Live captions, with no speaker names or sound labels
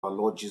our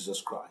Lord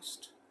Jesus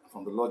Christ,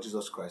 from the Lord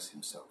Jesus Christ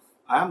himself.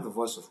 I am the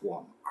voice of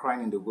one,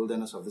 crying in the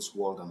wilderness of this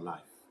world and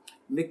life.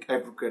 Make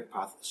every great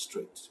path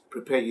straight.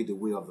 Prepare ye the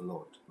way of the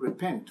Lord.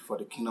 Repent, for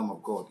the kingdom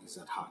of God is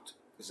at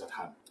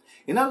hand.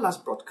 In our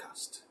last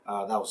broadcast,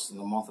 that was in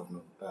the month of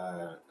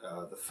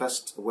the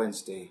first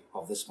Wednesday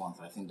of this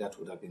month, I think that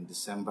would have been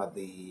December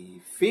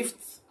the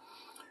 5th,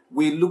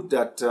 we looked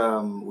at,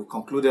 we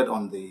concluded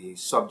on the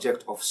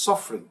subject of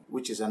suffering,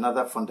 which is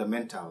another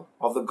fundamental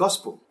of the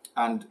gospel.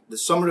 And the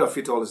summary of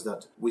it all is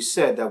that we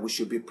said that we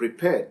should be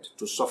prepared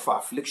to suffer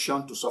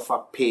affliction, to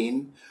suffer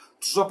pain,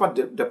 to suffer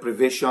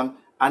deprivation,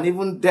 and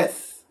even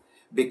death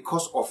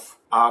because of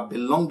our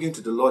belonging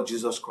to the Lord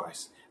Jesus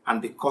Christ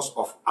and because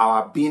of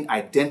our being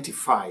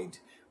identified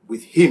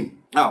with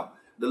Him. Now,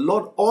 the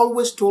Lord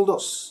always told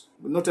us,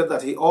 we noted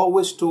that He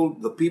always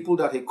told the people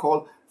that He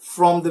called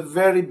from the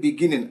very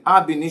beginning,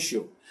 ab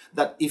initio,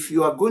 that if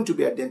you are going to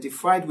be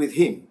identified with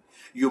Him,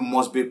 you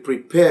must be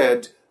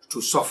prepared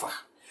to suffer.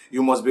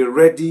 You must be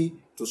ready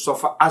to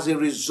suffer as a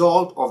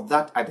result of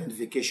that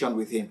identification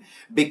with Him.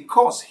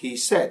 Because He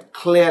said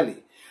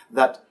clearly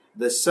that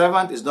the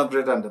servant is not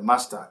greater than the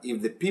master.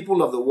 If the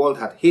people of the world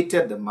had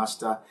hated the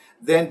master,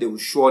 then they will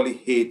surely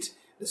hate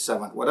the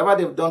servant. Whatever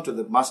they've done to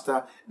the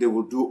master, they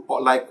will do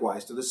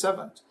likewise to the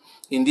servant.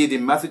 Indeed,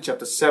 in Matthew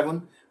chapter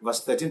 7,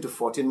 verse 13 to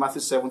 14,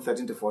 Matthew 7,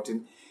 13 to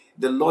 14,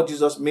 the Lord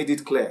Jesus made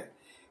it clear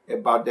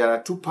about there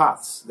are two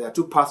paths, there are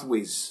two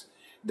pathways,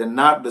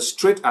 the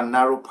straight and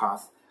narrow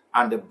path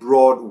and the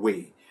broad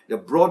way. The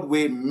broad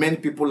way, many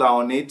people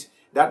are on it.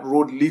 That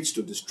road leads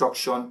to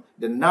destruction.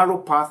 The narrow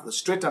path, the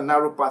straight and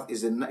narrow path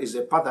is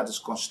a path that is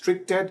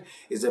constricted,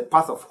 is a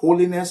path of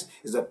holiness,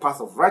 is a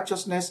path of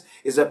righteousness,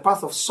 is a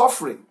path of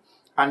suffering.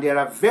 And there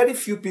are very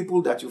few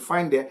people that you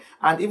find there.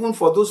 And even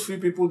for those few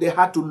people, they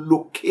had to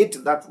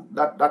locate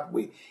that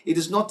way. It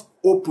is not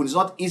open. It's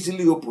not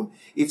easily open.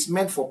 It's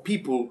meant for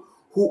people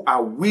who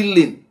are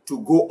willing to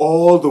go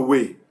all the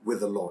way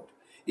with the Lord.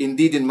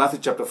 Indeed, in Matthew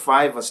chapter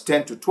 5, verse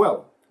 10 to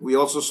 12, we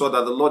also saw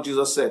that the Lord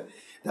Jesus said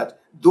that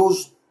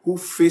those who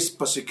face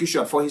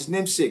persecution for His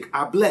name's sake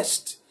are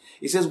blessed.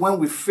 He says when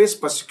we face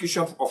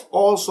persecution of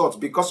all sorts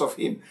because of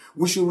Him,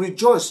 we should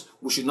rejoice.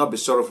 We should not be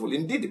sorrowful.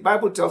 Indeed, the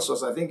Bible tells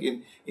us, I think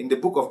in the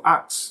book of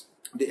Acts,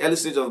 the early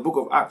stage of the book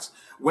of Acts,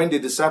 when the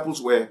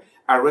disciples were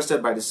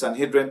arrested by the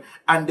Sanhedrin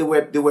and they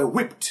were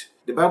whipped,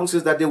 the Bible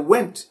says that they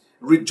went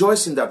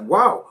rejoicing that,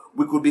 wow,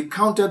 we could be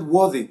counted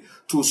worthy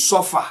to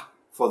suffer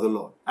for the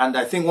Lord. And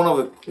I think one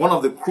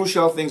of the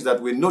crucial things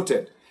that we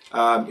noted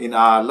in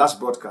our last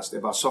broadcast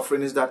about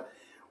suffering is that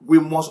we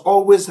must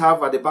always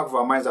have at the back of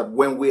our minds that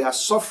when we are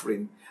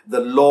suffering, the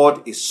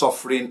Lord is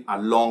suffering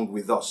along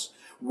with us.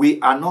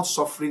 We are not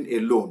suffering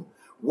alone.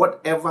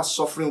 Whatever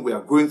suffering we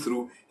are going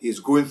through, He's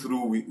going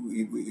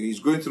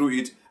through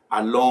it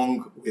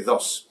along with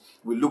us.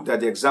 We looked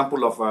at the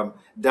example of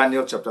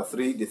Daniel chapter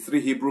 3, the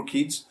 3 Hebrew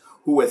kids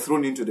who were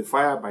thrown into the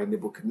fire by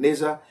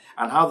Nebuchadnezzar,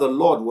 and how the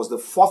Lord was the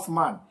fourth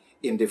man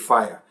in the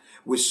fire.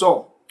 We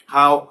saw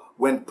how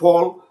when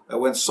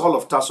Saul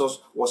of Tarsus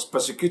was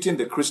persecuting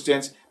the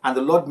Christians and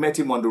the Lord met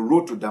him on the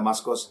road to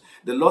Damascus,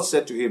 the Lord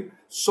said to him,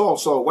 Saul,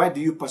 Saul, why do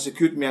you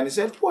persecute me? And he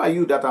said, who are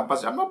you that I'm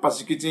persecuting? I'm not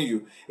persecuting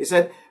you. He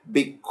said,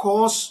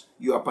 because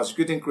you are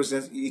persecuting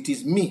Christians, it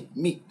is me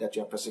that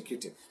you are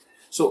persecuting.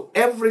 So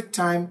every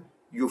time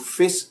you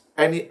face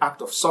any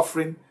act of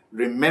suffering,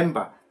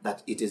 remember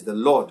that it is the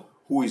Lord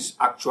who is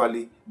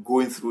actually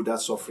going through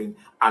that suffering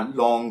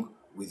along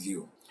with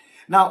you.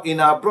 Now, in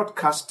our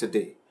broadcast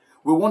today,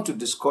 we want to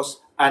discuss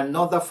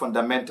another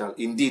fundamental,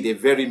 indeed a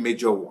very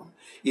major one.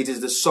 It is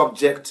the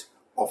subject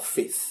of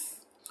faith.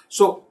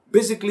 So,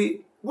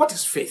 basically, what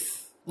is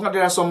faith? Now,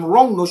 there are some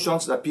wrong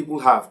notions that people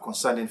have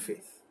concerning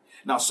faith.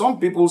 Now, some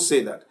people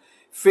say that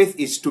faith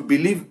is to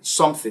believe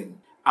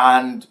something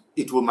and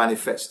it will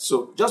manifest.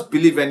 So, just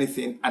believe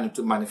anything and it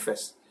will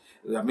manifest.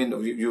 I mean,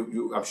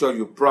 I'm sure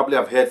you probably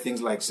have heard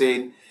things like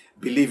saying,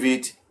 believe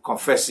it,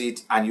 confess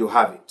it, and you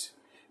have it.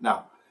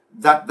 Now,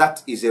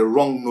 that is a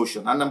wrong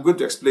notion, and I'm going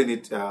to explain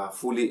it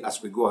fully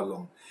as we go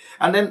along.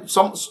 And then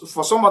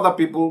for some other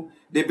people,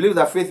 they believe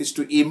that faith is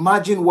to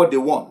imagine what they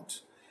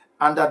want,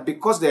 and that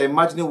because they're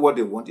imagining what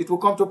they want, it will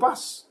come to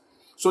pass.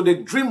 So they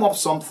dream up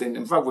something.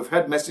 In fact, we've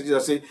heard messages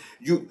that say,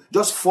 you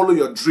just follow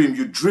your dream.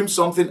 You dream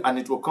something and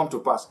it will come to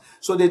pass.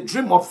 So they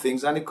dream up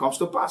things and it comes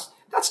to pass.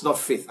 That's not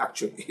faith,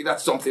 actually.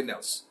 That's something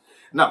else.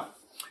 Now,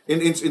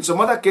 in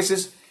some other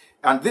cases,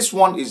 and this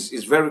one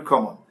is very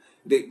common,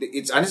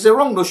 it's a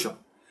wrong notion.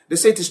 They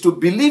say it is to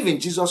believe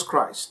in Jesus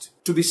Christ,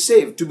 to be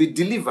saved, to be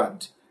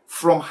delivered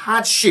from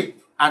hardship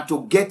and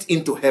to get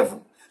into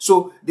heaven.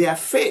 So their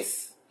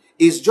faith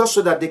is just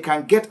so that they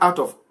can get out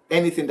of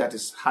anything that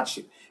is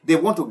hardship. They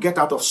want to get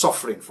out of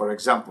suffering, for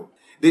example,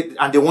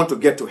 and they want to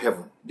get to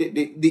heaven.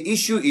 The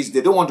issue is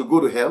they don't want to go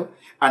to hell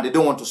and they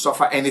don't want to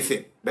suffer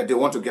anything, but they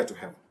want to get to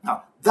heaven.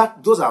 Now,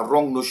 those are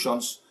wrong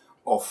notions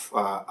of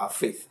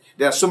faith.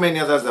 There are so many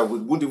others that we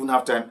wouldn't even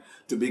have time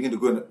to begin to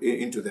go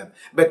into them.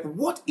 But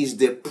what is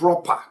the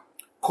proper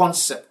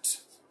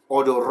concept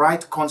or the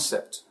right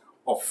concept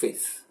of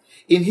faith?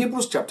 In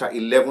Hebrews chapter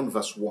 11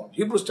 verse 1,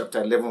 Hebrews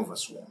chapter 11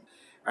 verse 1,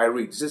 I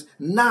read, it says,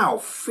 now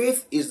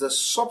faith is the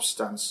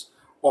substance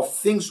of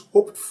things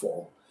hoped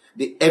for,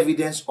 the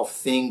evidence of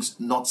things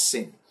not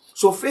seen.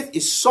 So faith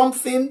is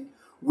something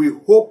we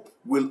hope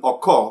will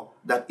occur,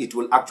 that it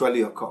will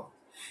actually occur.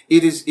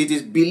 It is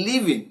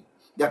believing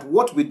that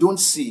what we don't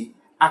see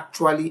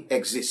actually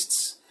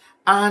exists.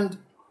 And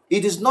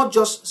it is not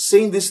just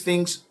saying these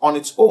things on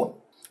its own.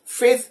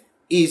 Faith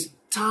is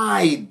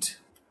tied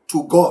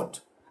to God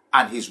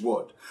and His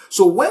Word.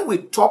 So when we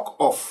talk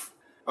of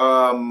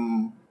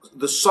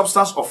the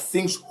substance of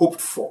things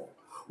hoped for,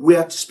 we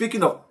are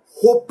speaking of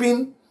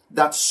hoping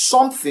that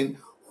something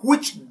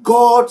which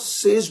God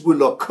says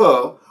will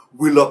occur,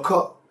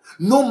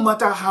 no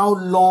matter how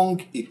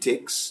long it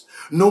takes,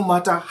 no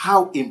matter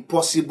how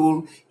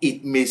impossible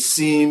it may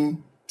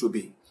seem to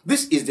be.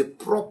 This is the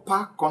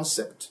proper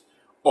concept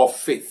of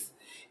faith.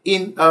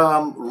 In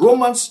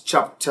Romans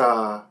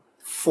chapter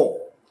 4,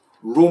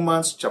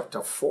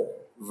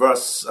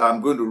 verse,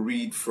 I'm going to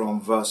read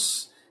from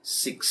verse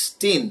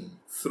 16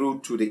 through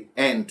to the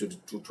end,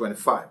 to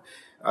 25.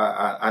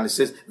 And it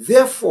says,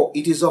 therefore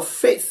it is of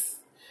faith,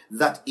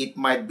 that it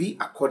might be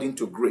according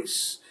to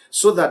grace,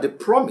 so that the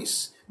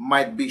promise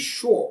might be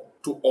sure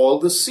to all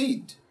the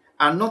seed,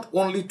 and not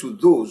only to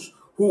those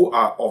who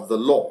are of the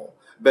law,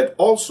 but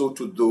also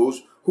to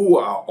those who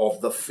are of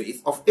the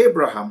faith of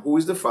Abraham, who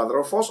is the father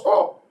of us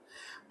all.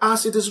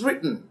 As it is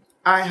written,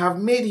 I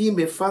have made him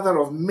a father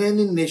of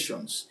many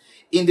nations,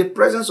 in the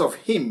presence of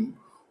him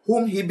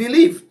whom he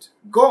believed,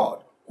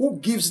 God, who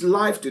gives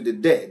life to the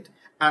dead,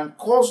 and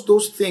calls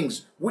those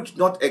things which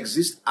not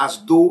exist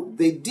as though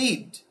they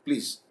did.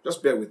 Please,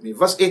 just bear with me.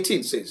 Verse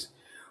 18 says,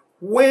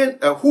 when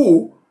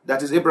who,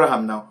 that is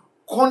Abraham now,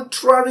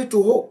 contrary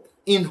to hope,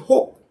 in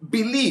hope,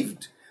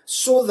 believed,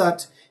 so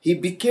that he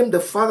became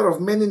the father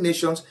of many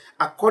nations,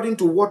 according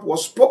to what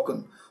was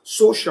spoken,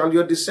 so shall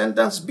your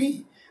descendants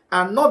be.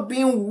 And not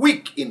being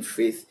weak in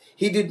faith,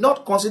 he did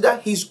not consider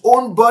his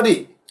own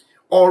body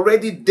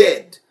already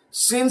dead,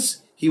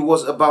 since he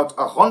was about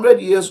 100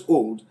 years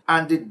old,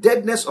 and the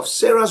deadness of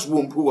Sarah's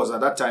womb, who was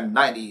at that time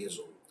 90 years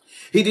old.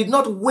 He did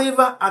not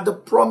waver at the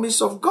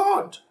promise of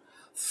God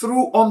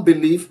through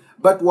unbelief,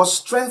 but was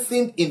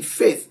strengthened in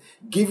faith,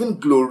 giving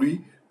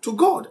glory to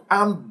God,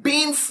 and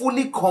being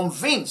fully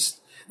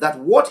convinced that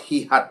what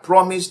he had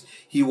promised,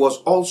 he was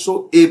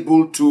also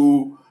able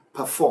to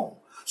perform.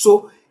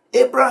 So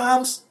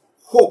Abraham's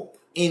hope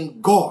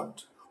in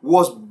God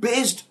was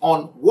based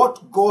on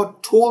what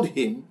God told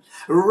him,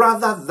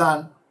 rather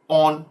than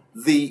on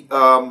the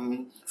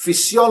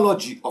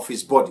physiology of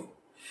his body.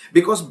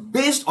 Because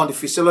based on the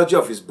physiology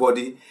of his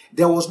body,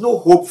 there was no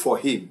hope for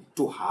him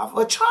to have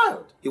a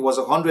child. He was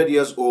 100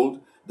 years old.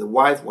 The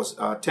wife was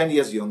 10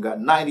 years younger,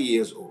 90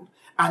 years old.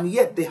 And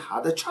yet they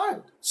had a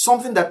child.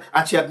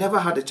 And she had never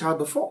had a child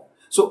before.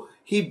 So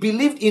he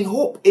believed in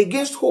hope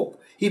against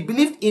hope. He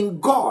believed in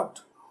God,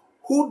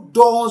 who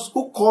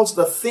calls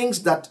the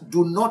things that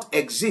do not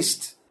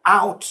exist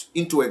out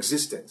into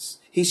existence.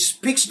 He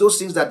speaks those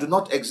things that do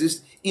not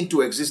exist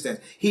into existence.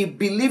 He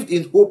believed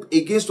in hope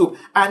against hope,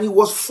 and he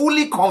was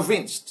fully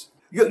convinced.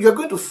 You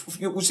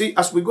will see,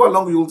 as we go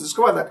along, you will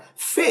discover that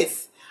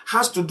faith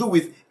has to do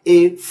with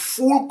a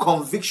full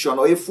conviction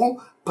or a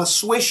full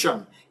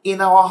persuasion in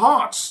our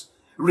hearts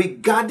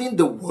regarding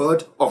the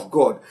word of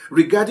God,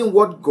 regarding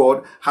what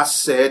God has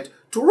said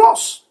to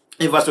us.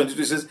 In verse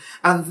 22 it says,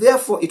 and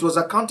therefore it was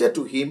accounted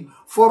to him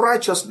for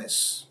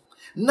righteousness.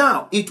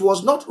 Now, it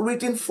was not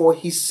written for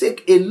his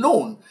sake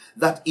alone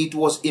that it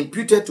was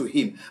imputed to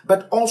him,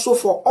 but also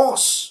for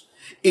us.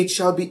 It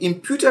shall be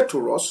imputed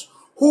to us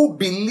who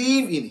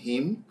believe in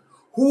him,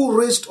 who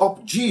raised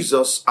up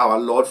Jesus our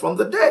Lord from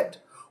the dead,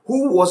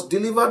 who was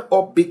delivered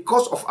up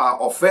because of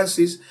our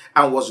offenses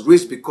and was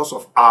raised because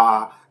of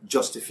our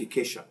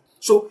justification.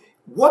 So,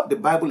 what the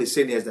Bible is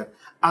saying is that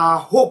our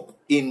hope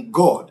in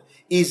God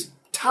is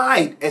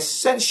tied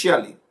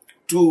essentially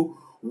to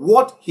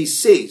what he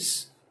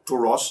says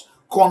to us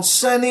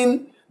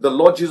concerning the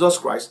Lord Jesus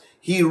Christ.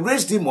 He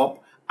raised him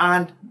up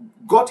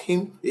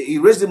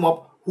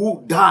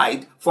who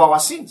died for our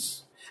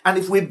sins. And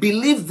if we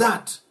believe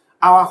that,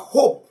 our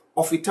hope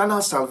of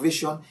eternal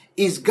salvation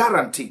is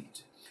guaranteed.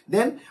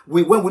 Then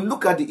when we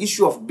look at the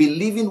issue of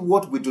believing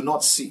what we do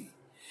not see,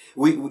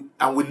 we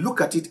look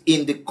at it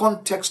in the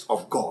context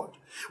of God,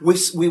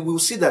 we will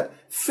see that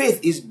faith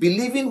is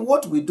believing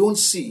what we don't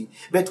see,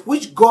 but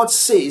which God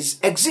says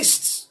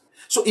exists.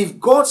 So if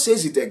God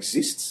says it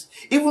exists,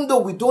 even though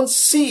we don't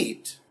see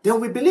it,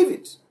 then we believe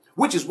it.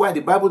 Which is why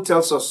the Bible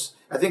tells us,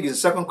 I think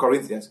it's in 2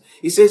 Corinthians,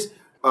 it says,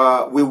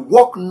 we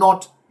walk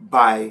not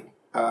by,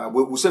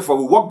 we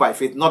walk by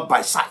faith, not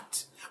by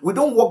sight. We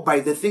don't walk by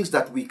the things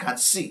that we can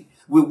see.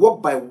 We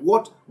walk by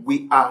what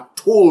we are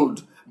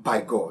told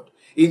by God.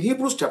 In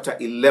Hebrews chapter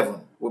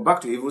 11, we're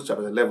back to Hebrews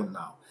chapter 11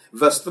 now.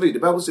 Verse 3, the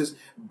Bible says,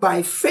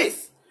 by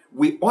faith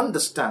we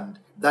understand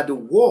that the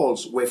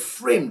worlds were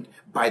framed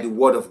by the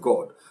word of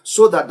God,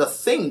 so that the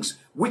things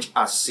which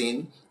are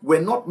seen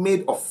were not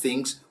made of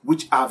things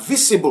which are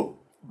visible.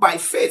 By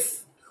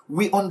faith,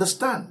 we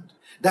understand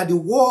that the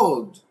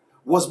world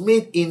was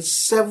made in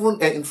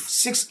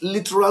 6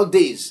 literal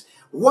days.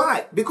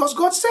 Why? Because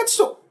God said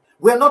so.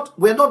 We're not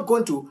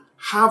going to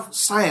have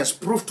science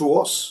prove to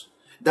us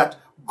that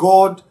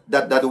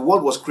the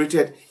world was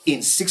created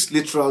in 6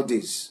 literal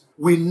days.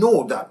 We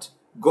know that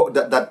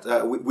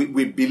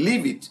we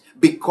believe it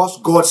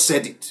because God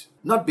said it,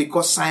 not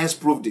because science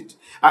proved it.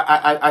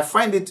 I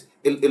find it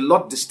a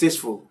lot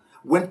distasteful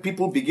when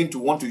people begin to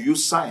want to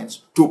use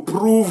science to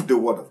prove the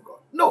word of God.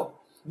 No,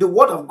 the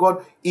word of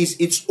God is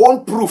its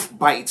own proof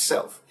by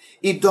itself.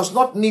 It does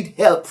not need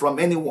help from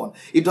anyone.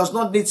 It does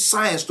not need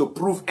science to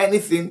prove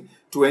anything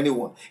to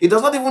anyone. It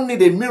does not even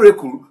need a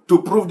miracle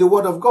to prove the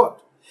word of God.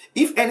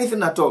 If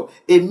anything at all,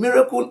 a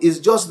miracle is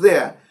just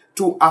there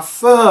to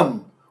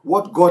affirm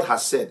what God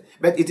has said,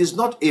 but it is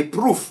not a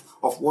proof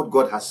of what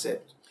God has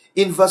said.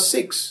 In verse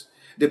 6,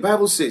 the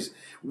Bible says,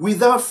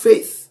 without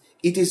faith,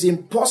 it is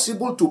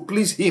impossible to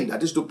please him,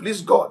 that is to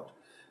please God.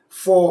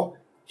 For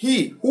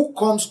he who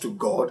comes to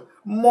God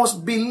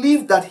must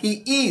believe that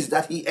he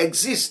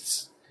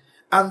exists,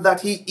 and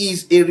that he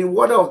is a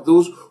rewarder of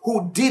those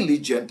who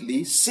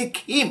diligently seek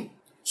him.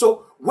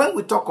 So when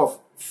we talk of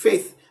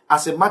faith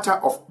as a matter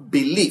of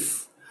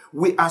belief,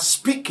 we are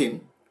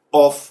speaking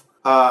of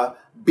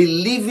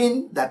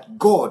believing that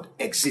God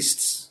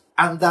exists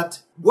and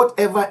that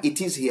whatever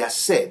it is he has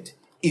said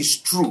is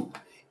true,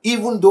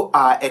 even though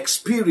our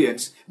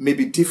experience may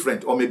be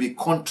different or may be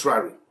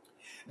contrary.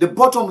 The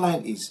bottom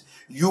line is,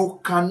 you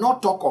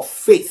cannot talk of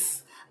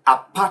faith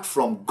apart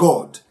from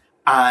God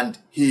and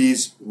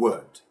his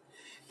word.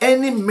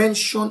 Any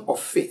mention of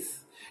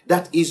faith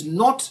that is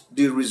not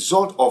the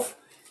result of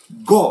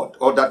God,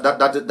 or that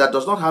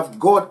does not have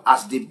God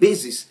as the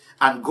basis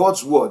and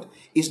God's word,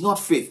 is not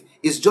faith.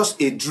 It's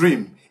just a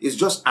dream. It's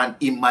just an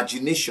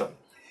imagination.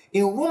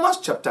 In Romans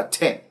chapter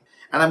 10,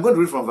 and I'm going to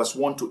read from verse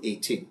 1 to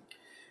 18,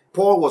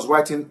 Paul was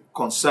writing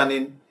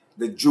concerning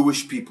the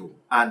Jewish people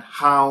and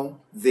how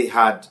they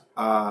had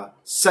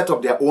set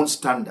up their own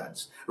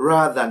standards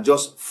rather than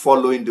just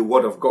following the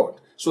word of God.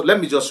 So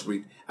let me just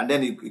read, and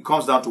then it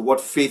comes down to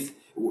what faith,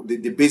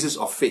 the basis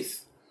of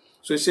faith.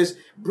 So it says,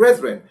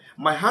 brethren,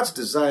 my heart's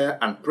desire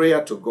and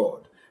prayer to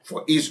God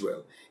for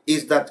Israel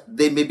is that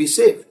they may be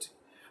saved.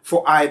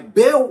 For I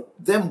bear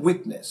them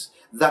witness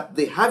that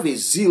they have a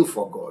zeal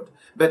for God,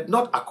 but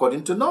not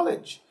according to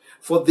knowledge.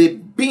 For they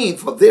being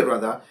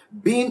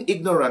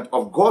ignorant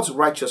of God's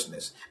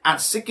righteousness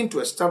and seeking to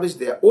establish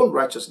their own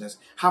righteousness,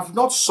 have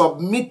not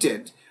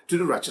submitted to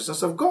the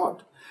righteousness of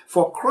God.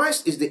 For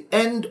Christ is the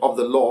end of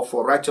the law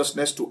for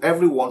righteousness to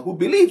everyone who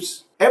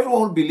believes.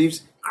 Everyone who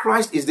believes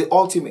Christ is the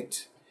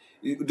ultimate.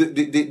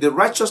 The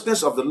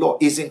righteousness of the law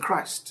is in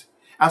Christ.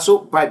 And so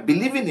by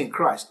believing in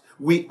Christ,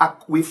 we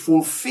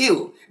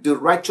fulfill the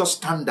righteous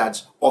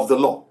standards of the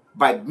law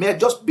by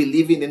just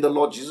believing in the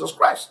Lord Jesus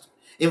Christ.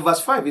 In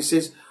verse 5, it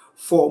says,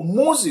 for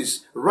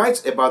Moses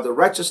writes about the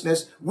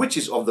righteousness which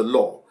is of the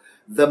law.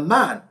 The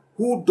man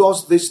who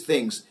does these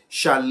things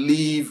shall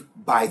live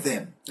by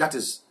them. That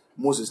is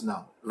Moses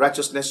now.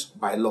 Righteousness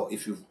by law.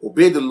 If you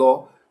obey the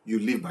law, you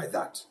live by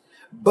that.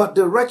 But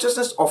the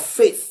righteousness of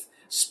faith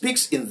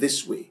speaks in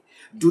this way.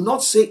 Do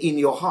not say in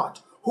your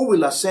heart, who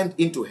will ascend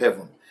into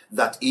heaven?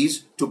 That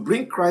is, to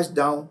bring Christ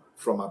down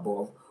from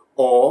above,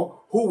 or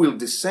who will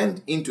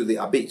descend into the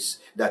abyss?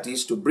 That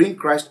is, to bring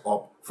Christ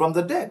up from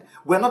the dead.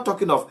 We're not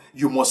talking of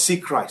you must see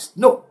Christ.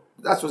 No,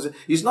 that's what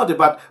it's not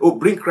about,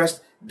 bring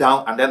Christ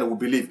down and then we'll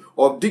believe.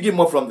 Or dig him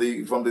up from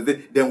the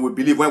dead, then we'll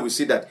believe. When we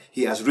see that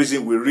he has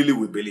risen, we really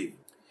will believe.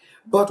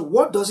 But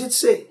what does it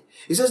say?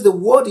 It says the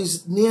word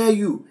is near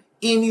you,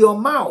 in your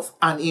mouth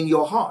and in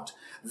your heart.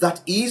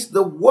 That is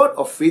the word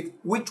of faith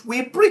which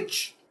we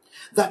preach.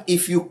 That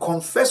if you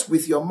confess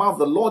with your mouth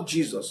the Lord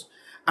Jesus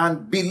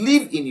and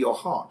believe in your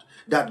heart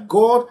that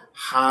God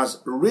has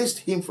raised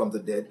him from the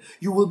dead,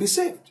 you will be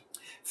saved.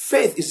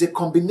 Faith is a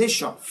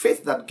combination.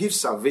 Faith that gives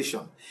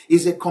salvation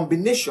is a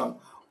combination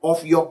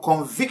of your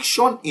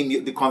conviction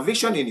the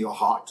conviction in your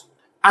heart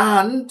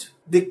and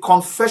the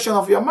confession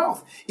of your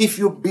mouth. If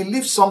you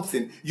believe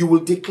something, you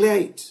will declare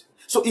it.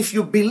 So if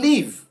you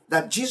believe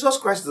that Jesus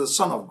Christ is the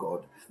Son of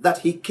God, that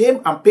he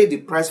came and paid the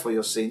price for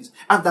your sins,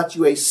 and that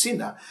you are a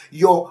sinner,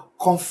 your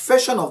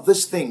confession of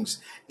these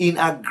things in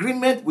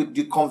agreement with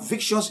the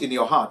convictions in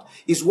your heart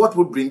is what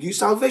will bring you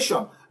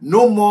salvation.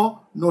 No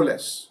more, no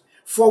less.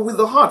 For with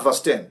the heart,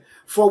 verse 10,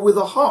 for with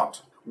the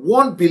heart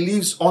one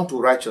believes unto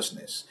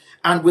righteousness,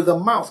 and with the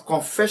mouth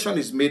confession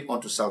is made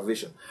unto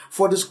salvation.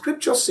 For the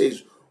scripture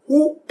says,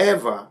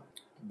 whoever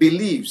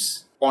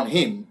believes on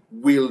him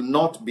will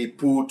not be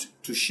put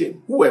to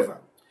shame. Whoever.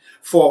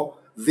 For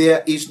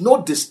there is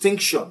no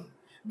distinction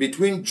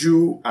between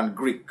Jew and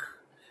Greek,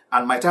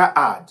 and might I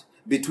add,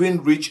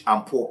 between rich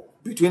and poor,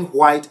 between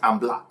white and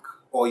black,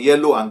 or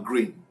yellow and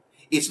green.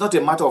 It's not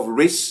a matter of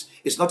race.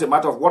 It's not a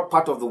matter of what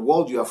part of the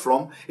world you are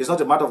from. It's not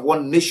a matter of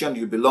what nation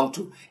you belong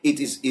to. It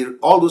is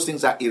all those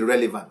things are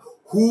irrelevant.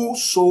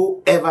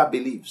 Whosoever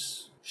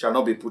believes shall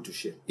not be put to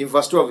shame. In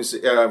verse 12,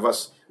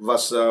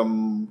 verse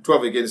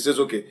 12 again, it says,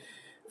 okay,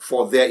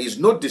 For there is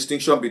no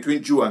distinction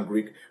between Jew and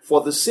Greek,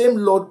 for the same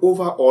Lord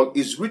over all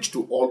is rich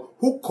to all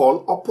who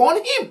call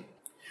upon him.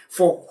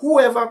 For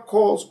whoever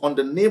calls on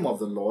the name of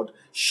the Lord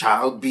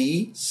shall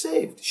be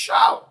saved.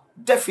 Shall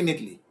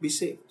definitely be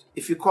saved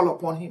if you call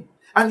upon him.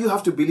 And you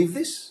have to believe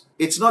this.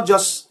 It's not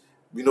just,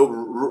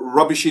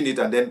 rubbishing it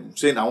and then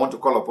saying, I want to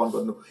call upon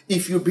God. No.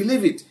 If you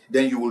believe it,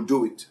 then you will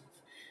do it.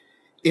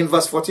 In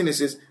verse 14, it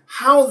says,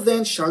 how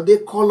then shall they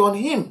call on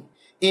him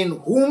in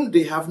whom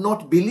they have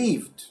not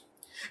believed?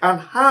 And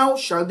how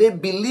shall they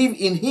believe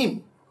in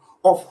him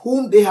of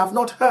whom they have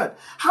not heard?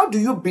 How do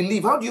you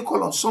believe? How do you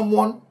call on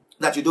someone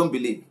that you don't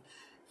believe?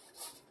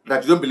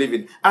 That you don't believe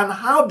in? And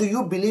how do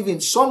you believe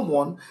in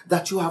someone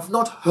that you have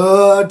not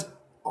heard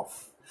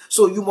of?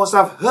 So you must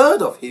have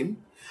heard of him,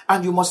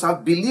 and you must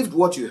have believed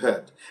what you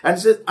heard. And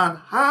it says, and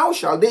how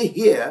shall they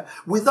hear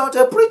without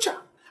a preacher?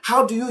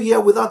 How do you hear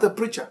without a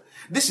preacher?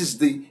 This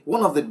is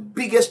one of the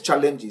biggest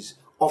challenges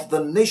of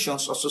the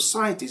nations or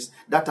societies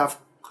that have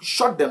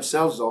shut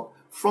themselves up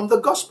from the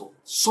gospel.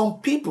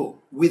 Some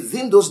people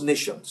within those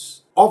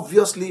nations,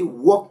 obviously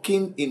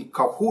working in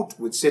cahoot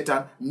with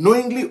Satan,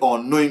 knowingly or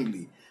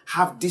unknowingly,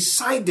 have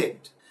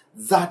decided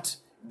that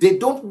they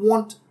don't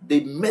want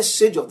the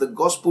message of the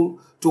gospel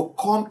to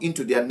come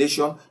into their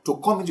nation, to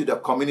come into their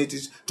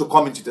communities, to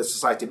come into the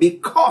society,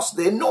 because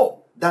they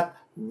know that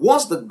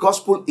once the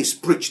gospel is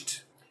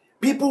preached,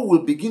 people will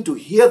begin to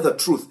hear the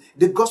truth.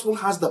 The gospel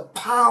has the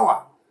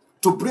power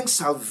to bring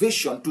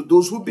salvation to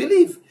those who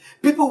believe.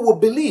 People will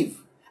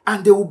believe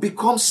and they will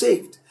become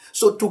saved.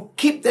 So to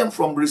keep them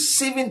from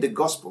receiving the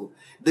gospel,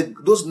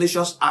 those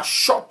nations are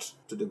shut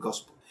to the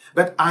gospel.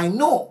 But I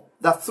know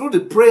that through the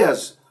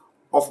prayers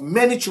of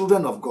many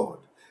children of God,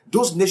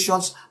 those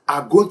nations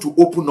are going to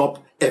open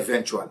up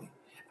eventually.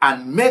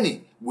 And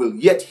many will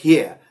yet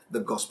hear the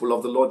gospel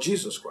of the Lord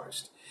Jesus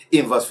Christ.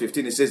 In verse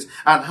 15 it says,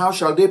 and how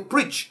shall they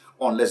preach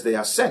unless they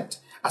are sent?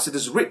 As it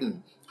is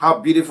written, how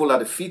beautiful are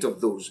the feet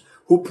of those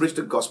who preach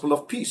the gospel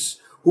of peace,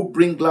 who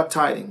bring glad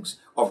tidings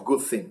of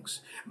good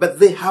things. But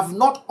they have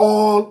not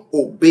all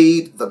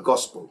obeyed the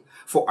gospel.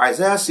 For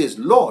Isaiah says,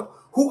 Lord,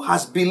 who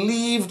has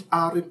believed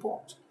our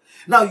report?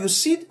 Now you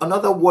see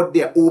another word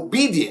there,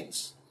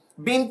 obedience,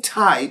 being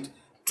tied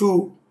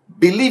to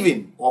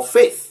believing or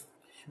faith.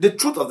 The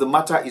truth of the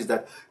matter is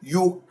that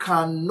you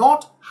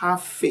cannot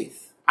have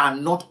faith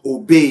and not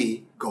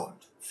obey God.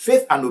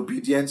 Faith and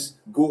obedience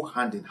go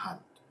hand in hand.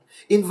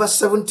 In verse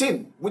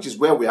 17, which is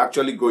where we're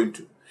actually going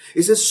to,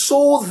 it says,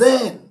 so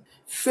then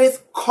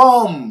faith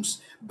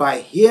comes by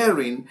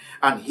hearing,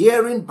 and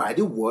hearing by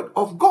the word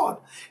of God.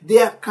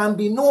 There can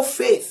be no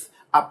faith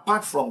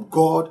apart from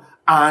God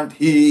and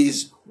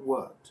his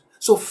word.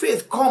 So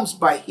faith comes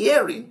by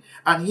hearing,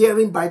 and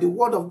hearing by the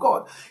word of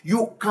God.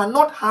 You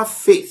cannot have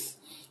faith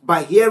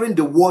by hearing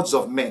the words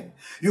of men.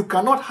 You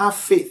cannot have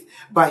faith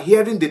by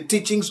hearing the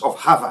teachings of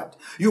Harvard.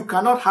 You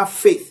cannot have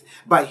faith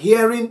by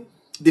hearing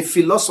the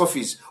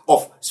philosophies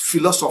of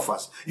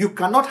philosophers. You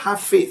cannot have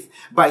faith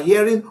by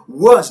hearing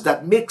words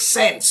that make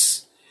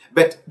sense,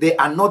 but they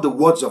are not the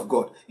words of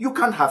God. You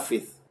can't have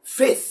faith.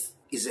 Faith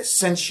is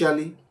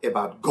essentially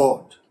about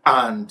God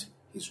and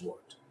his word.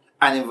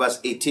 And in verse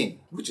 18,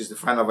 which is the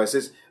final verse,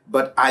 says,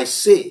 but I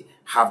say,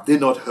 have they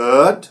not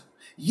heard?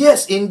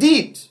 Yes,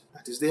 indeed.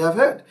 That is, they have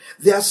heard.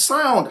 Their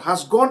sound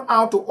has gone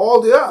out to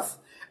all the earth,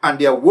 and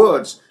their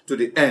words to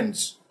the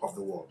ends of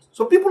the world.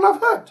 So people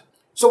have heard.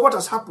 So what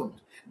has happened?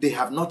 They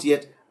have not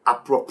yet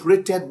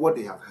appropriated what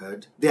they have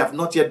heard. They have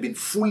not yet been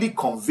fully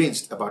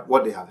convinced about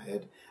what they have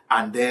heard,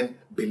 and then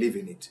believe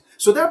in it.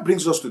 So that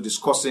brings us to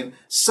discussing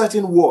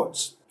certain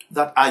words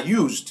that are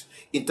used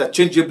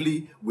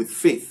interchangeably with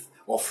faith,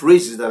 or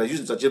phrases that are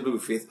used interchangeably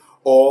with faith,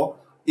 or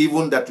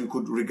even that we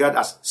could regard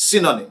as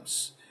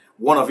synonyms.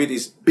 One of it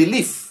is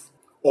belief,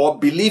 or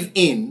believe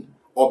in,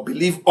 or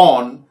believe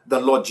on the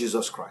Lord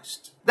Jesus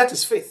Christ. That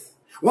is faith.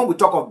 When we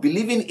talk of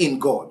believing in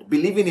God,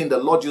 believing in the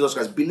Lord Jesus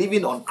Christ,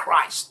 believing on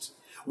Christ,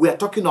 we are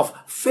talking of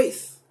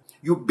faith.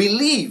 You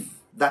believe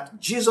that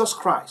Jesus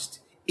Christ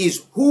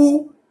is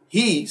who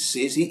he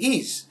says he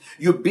is.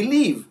 You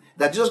believe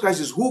that Jesus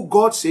Christ is who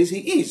God says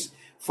he is.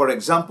 For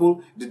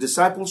example, three of the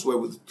disciples were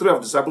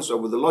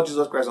with the Lord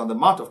Jesus Christ on the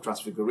Mount of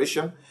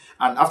Transfiguration.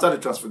 And after the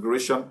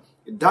Transfiguration,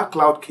 a dark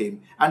cloud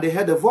came and they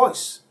heard a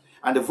voice.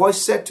 And the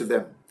voice said to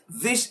them,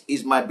 this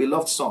is my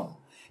beloved Son,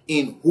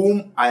 in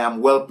whom I am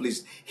well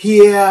pleased.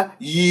 Hear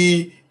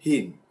ye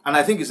him. And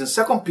I think it's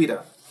in 2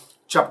 Peter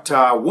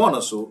chapter 1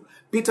 or so,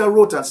 Peter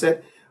wrote and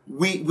said,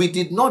 we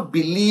did not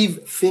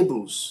believe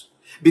fables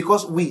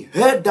because we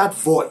heard that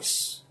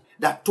voice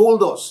that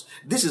told us,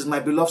 this is my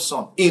beloved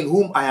Son, in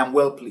whom I am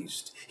well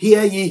pleased.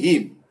 Hear ye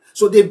him.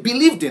 So they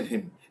believed in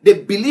him. They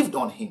believed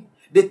on him.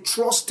 They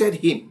trusted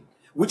him,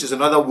 which is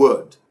another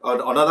word,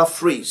 or another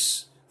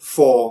phrase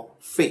for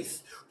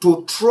faith.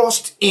 To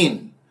trust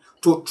in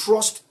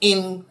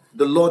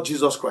the Lord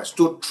Jesus Christ,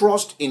 to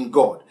trust in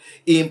God.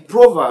 In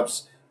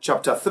Proverbs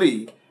chapter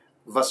 3,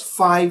 verse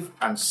 5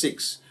 and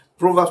 6,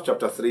 Proverbs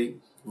chapter 3,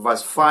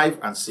 verse 5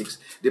 and 6,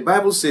 the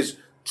Bible says,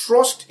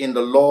 trust in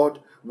the Lord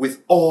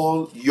with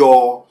all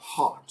your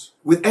heart,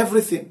 with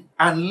everything,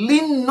 and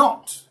lean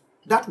not.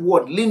 That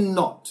word, lean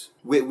not,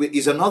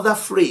 is another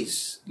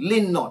phrase.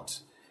 Lean not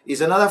is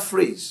another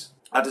phrase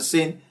that is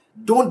saying,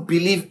 don't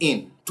believe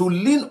in. To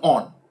lean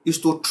on is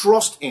to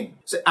trust in.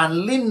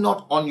 And lean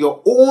not on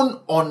your own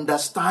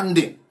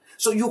understanding.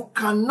 So you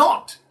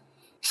cannot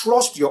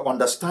trust your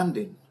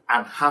understanding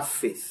and have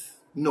faith.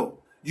 No,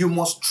 you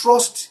must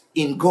trust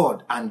in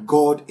God and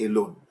God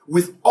alone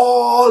with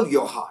all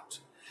your heart.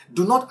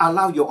 Do not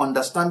allow your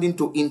understanding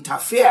to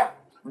interfere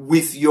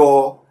with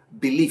your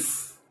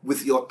belief,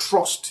 with your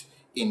trust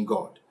in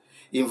God.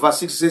 In verse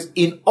 6 it says,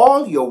 in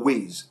all your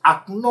ways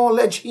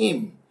acknowledge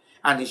him,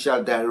 and he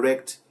shall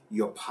direct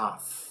your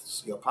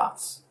paths.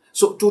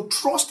 So to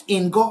trust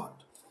in God,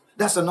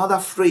 that's another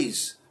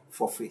phrase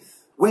for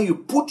faith. When you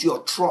put your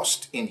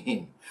trust in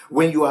him,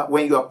 when you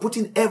are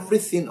putting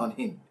everything on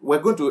him. We're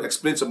going to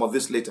explain some of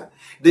this later.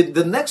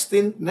 The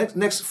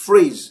next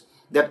phrase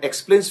that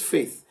explains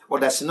faith, or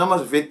that's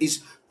synonymous with faith,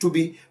 is to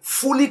be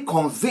fully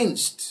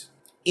convinced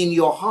in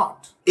your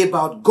heart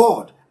about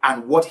God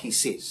and what he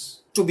says.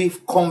 To be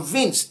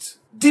convinced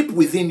deep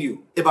within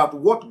you about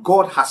what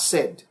God has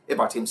said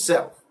about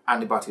himself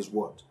and about his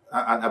word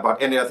and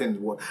about any other thing in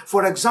the word.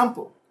 For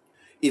example,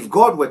 if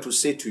God were to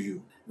say to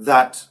you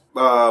that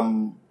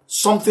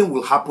something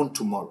will happen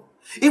tomorrow,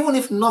 even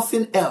if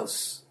nothing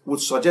else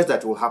would suggest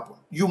that it will happen,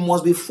 you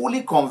must be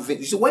fully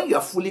convinced. You see, when you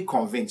are fully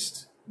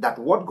convinced that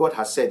what God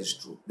has said is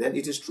true, then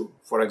it is true.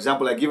 For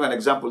example, I give an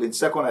example in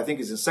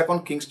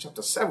 2 Kings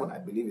chapter 7, I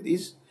believe it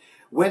is,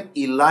 when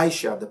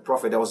Elisha, the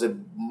prophet, there was a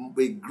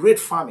great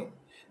famine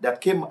that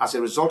came as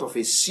a result of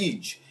a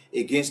siege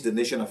against the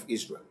nation of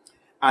Israel.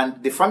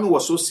 And the famine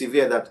was so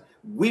severe that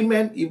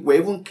women were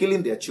even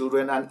killing their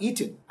children and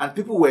eating. And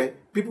people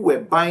were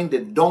buying the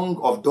dung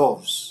of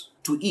doves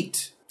to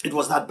eat. It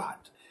was that bad.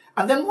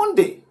 And then one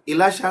day,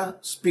 Elisha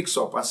speaks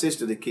up and says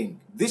to the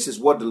king, this is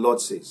what the Lord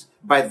says.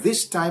 By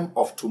this time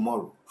of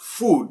tomorrow,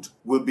 food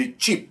will be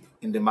cheap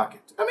in the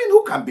market. I mean,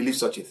 who can believe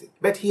such a thing?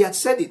 But he had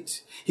said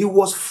it. He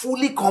was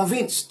fully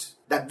convinced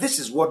that this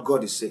is what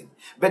God is saying.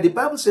 But the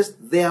Bible says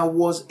there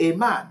was a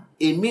man,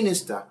 a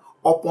minister,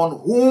 upon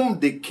whom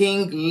the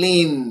king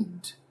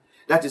leaned.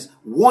 That is,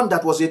 one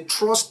that was a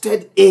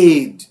trusted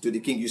aid to the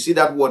king. You see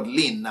that word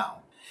lean now.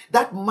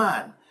 That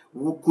man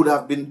could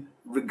have been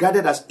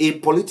regarded as a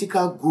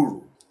political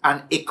guru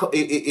and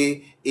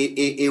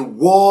a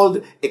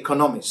world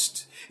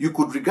economist. You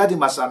could regard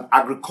him as an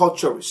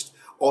agriculturist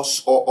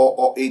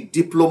or a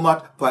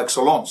diplomat par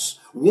excellence.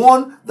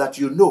 One that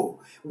you know,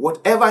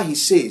 whatever he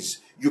says,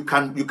 you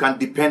can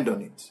depend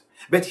on it.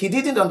 But he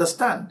didn't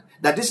understand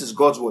that this is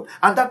God's word.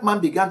 And that man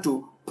began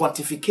to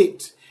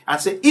pontificate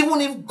and say, even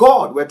if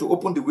God were to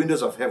open the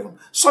windows of heaven,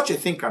 such a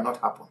thing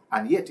cannot happen.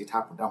 And yet it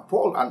happened. And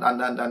Paul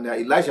and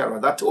Elijah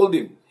rather told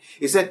him,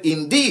 he said,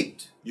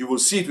 indeed, you will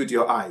see it with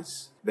your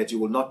eyes, but you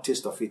will not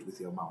taste of it with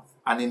your mouth.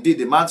 And indeed,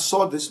 the man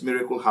saw this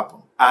miracle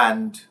happen.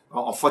 And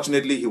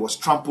unfortunately, he was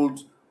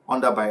trampled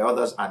under by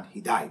others and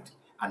he died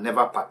and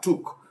never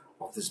partook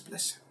of this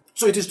blessing.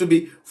 So it is to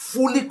be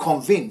fully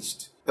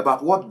convinced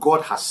about what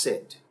God has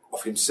said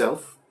of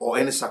himself or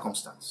any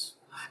circumstance.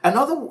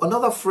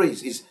 Another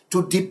phrase is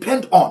to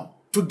depend on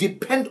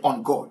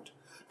God,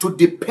 to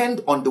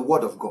depend on the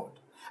word of God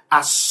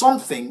as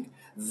something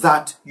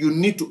that you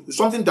need to,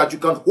 something that you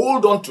can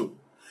hold on to.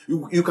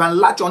 You can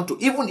latch on to.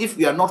 Even if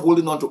you are not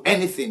holding on to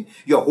anything,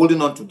 you are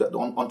holding on to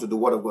onto the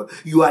word of God.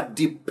 You are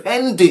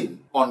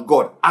depending on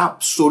God.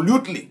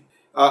 Absolutely.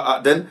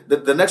 Then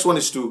the next one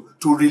is to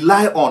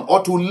rely on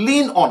or to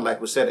lean on,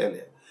 like we said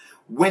earlier.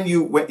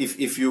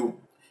 If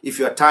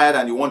you are tired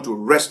and you want to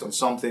rest on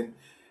something,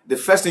 the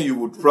first thing you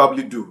would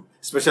probably do,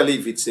 especially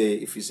if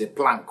it's a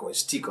plank or a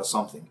stick or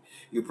something,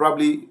 you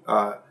probably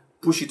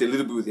push it a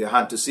little bit with your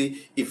hand to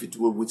see if it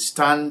will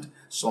withstand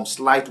some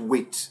slight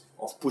weight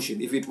of pushing.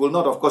 If it will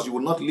not, of course, you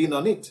will not lean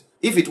on it.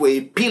 If it were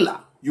a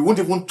pillar, you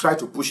wouldn't even try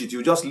to push it.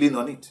 You just lean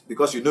on it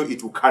because you know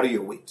it will carry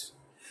your weight.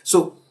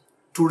 So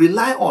to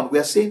rely on,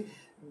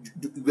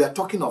 we are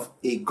talking of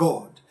a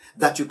God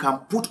that you can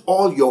put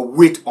all your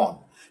weight on.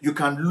 You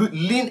can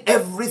lean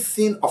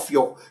everything of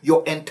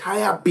your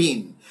entire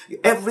being,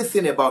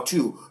 everything about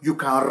you. You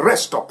can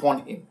rest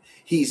upon him.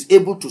 He is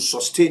able to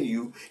sustain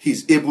you. He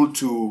is able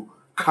to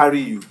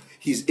carry you.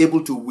 He is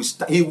able to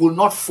withstand. He will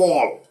not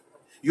fall.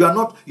 You are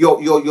not,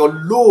 your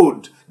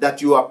load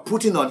that you are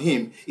putting on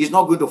him is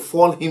not going to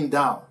fall him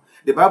down.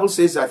 The Bible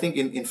says, I think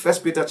in 1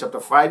 Peter chapter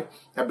 5,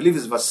 I believe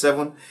it's verse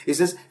 7, it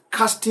says,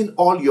 casting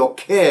all your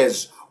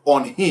cares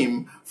on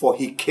him, for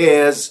he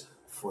cares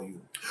for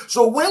you.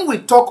 So when we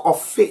talk of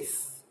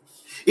faith,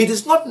 it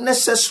is not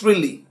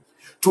necessarily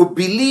to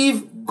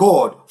believe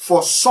God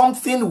for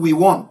something we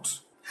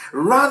want.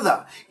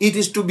 Rather, it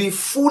is to be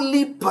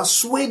fully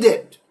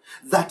persuaded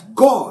that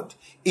God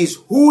is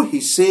who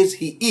he says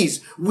he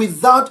is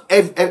without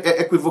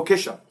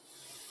equivocation.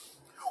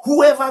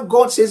 Whoever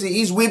God says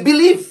he is, we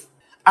believe.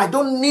 I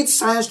don't need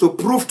science to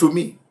prove to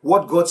me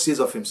what God says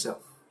of himself.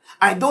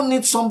 I don't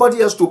need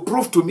somebody else to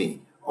prove to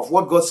me of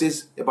what God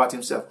says about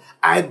himself.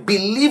 I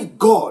believe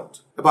God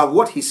about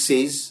what he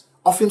says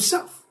of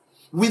himself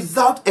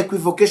without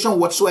equivocation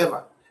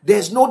whatsoever.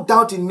 There's no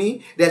doubt in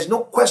me. There's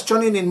no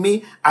questioning in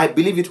me. I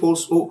believe it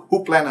holds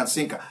hook, line, and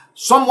sinker.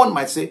 Someone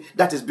might say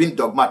that is being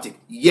dogmatic.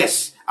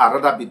 Yes, I'd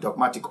rather be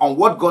dogmatic on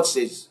what God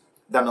says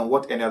than on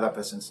what any other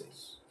person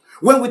says.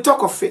 When we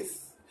talk of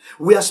faith,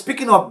 we are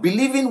speaking of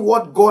believing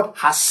what God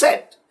has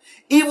said,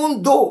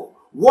 even though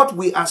what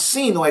we are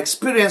seeing or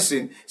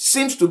experiencing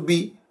seems to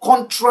be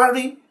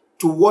contrary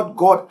to what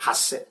God has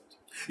said.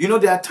 You know,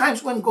 there are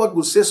times when God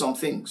will say some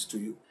things to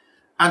you,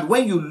 and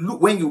when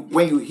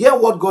you hear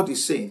what God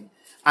is saying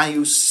and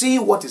you see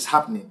what is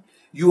happening,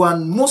 you are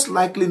most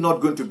likely not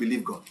going to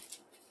believe God.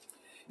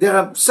 There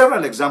are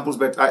several examples,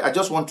 but I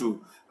just want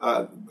to,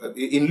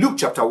 in Luke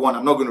chapter 1,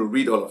 I'm not going to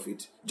read all of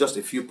it, just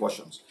a few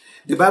portions.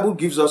 The Bible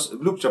gives us,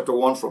 Luke chapter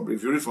 1,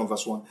 if you read from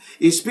verse 1,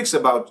 it speaks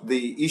about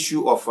the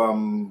issue of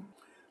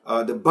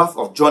the birth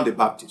of John the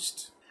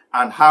Baptist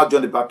and how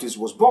John the Baptist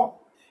was born.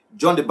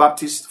 John the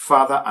Baptist's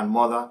father and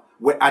mother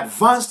were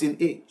advanced in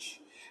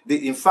age.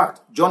 In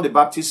fact, John the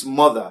Baptist's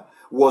mother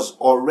was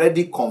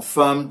already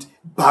confirmed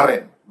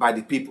barren by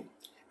the people.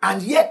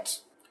 And yet,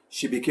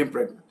 she became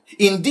pregnant.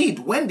 Indeed,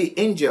 when the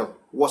angel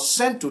was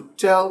sent to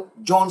tell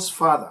John's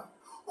father,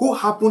 who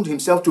happened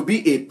himself to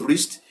be a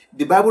priest,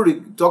 the Bible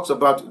talks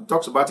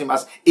about him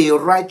as a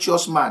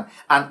righteous man,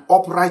 an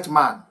upright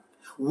man,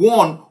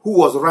 one who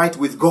was right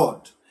with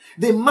God.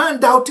 The man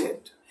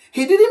doubted.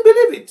 He didn't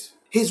believe it.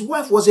 His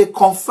wife was a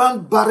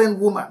confirmed barren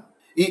woman.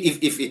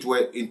 If it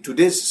were in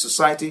today's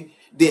society,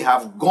 they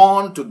have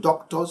gone to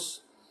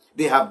doctors.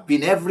 They have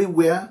been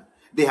everywhere.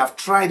 They have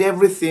tried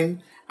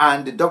everything.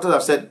 And the doctors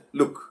have said,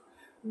 look,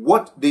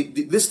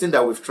 this thing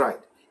that we've tried,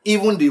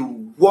 even the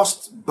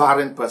worst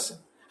barren person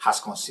has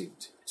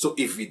conceived. So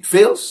if it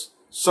fails,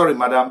 sorry,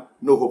 madam,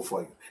 no hope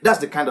for you. That's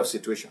the kind of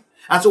situation.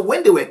 And so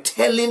when they were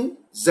telling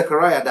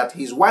Zechariah that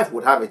his wife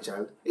would have a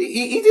child,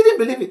 he didn't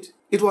believe it.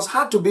 It was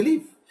hard to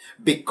believe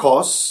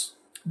because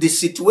the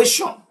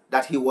situation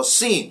that he was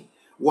seeing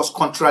was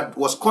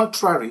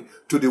contrary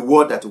to the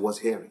word that he was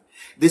hearing.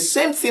 The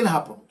same thing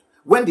happened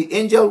when the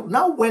angel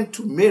now went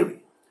to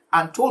Mary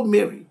and told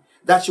Mary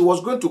that she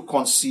was going to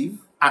conceive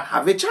and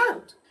have a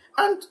child.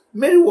 And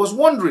Mary was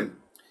wondering.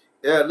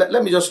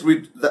 Let me just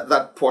read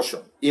that portion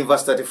in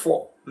verse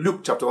 34.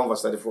 Luke chapter 1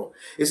 verse 34.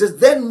 It says,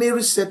 Then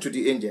Mary said to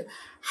the angel,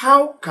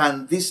 How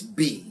can this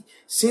be,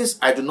 since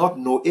I do not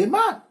know a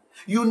man?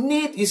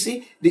 You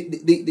see,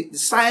 the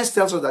science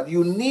tells us that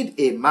you need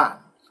a man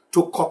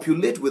to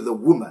copulate with a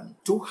woman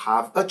to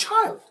have a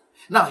child.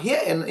 Now here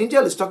an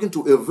angel is talking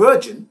to a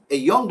virgin, a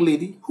young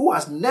lady who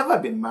has never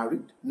been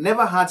married,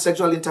 never had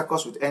sexual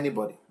intercourse with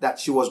anybody, that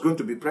she was going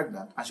to be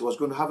pregnant and she was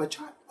going to have a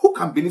child. Who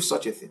can believe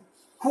such a thing?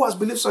 Who has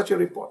believed such a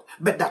report?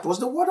 But that was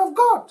the word of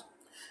God.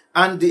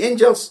 And the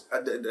angels,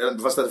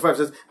 verse 35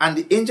 says, And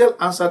the angel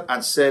answered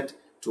and said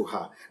to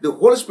her, The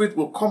Holy Spirit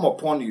will come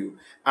upon you,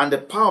 and the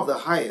power of the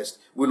highest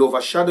will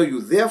overshadow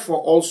you. Therefore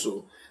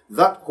also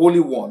that Holy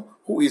One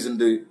who is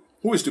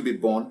to be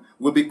born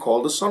will be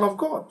called the Son of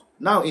God.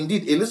 Now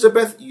indeed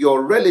Elizabeth,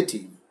 your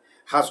relative,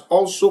 has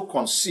also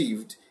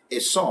conceived a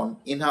son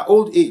in her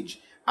old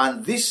age,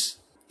 and this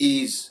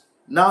is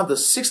now the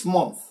 6th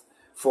month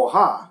for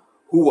her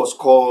who was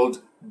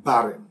called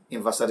barren.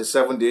 In verse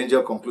 37, the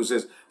angel concludes,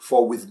 says,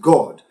 For with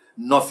God,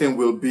 nothing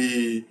will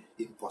be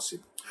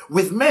impossible.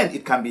 With men,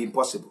 it can be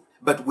impossible.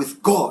 But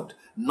with God,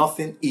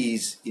 nothing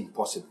is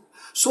impossible.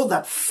 So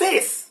that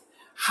faith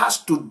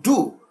has to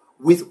do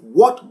with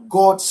what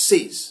God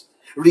says,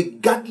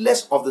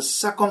 regardless of the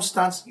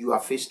circumstance you are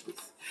faced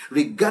with,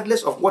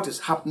 regardless of what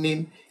is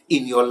happening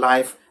in your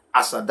life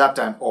as at that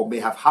time or may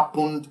have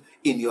happened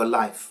in your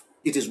life.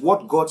 It is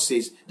what God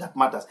says that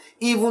matters,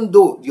 even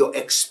though your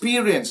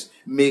experience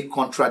may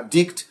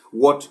contradict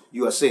what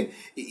you are saying.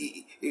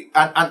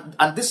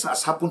 And this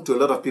has happened to a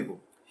lot of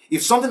people.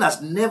 If something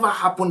has never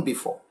happened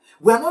before,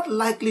 we are not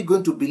likely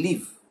going to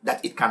believe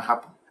that it can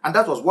happen. And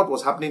that was what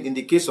was happening in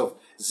the case of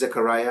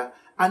Zechariah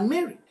and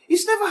Mary.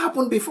 It's never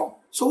happened before.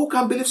 So who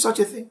can believe such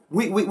a thing?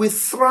 We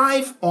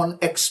thrive on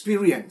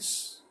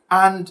experience.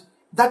 And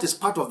that is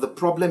part of the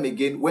problem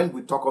again when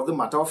we talk of the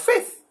matter of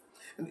faith.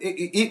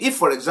 If,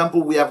 for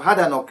example, we have had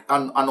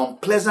an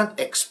unpleasant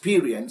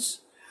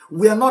experience,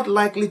 we are not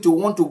likely to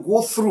want to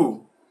go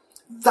through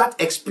that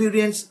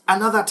experience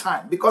another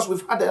time because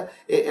we've had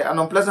an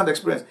unpleasant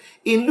experience.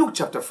 In Luke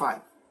chapter 5,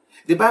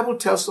 the Bible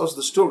tells us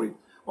the story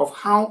of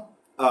how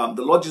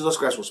the Lord Jesus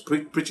Christ was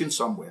preaching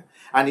somewhere,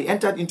 and he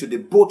entered into the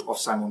boat of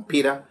Simon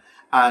Peter,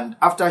 and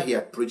after he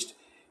had preached,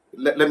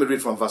 let me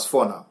read from verse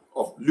 4 now,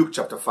 of Luke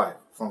chapter 5,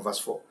 from verse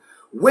 4.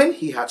 When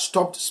he had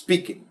stopped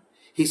speaking,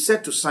 he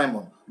said to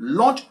Simon,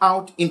 Launch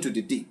out into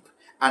the deep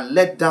and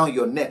let down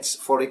your nets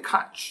for a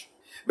catch.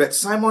 But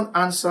Simon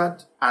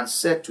answered and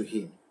said to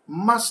him,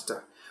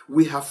 Master,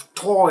 we have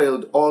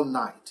toiled all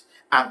night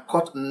and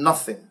caught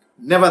nothing.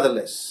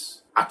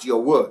 Nevertheless, at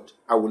your word,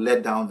 I will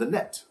let down the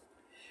net.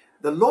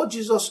 The Lord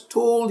Jesus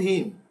told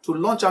him to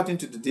launch out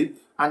into the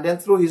deep and then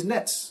throw his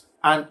nets.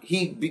 And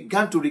he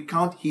began to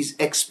recount his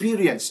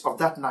experience of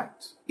that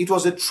night. It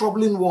was a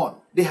troubling one.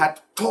 They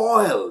had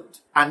toiled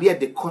and yet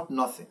they caught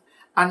nothing.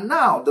 And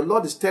now the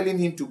Lord is telling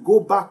him to go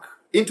back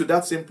into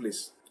that same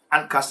place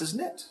and cast his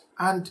net.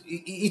 And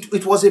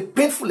it was a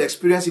painful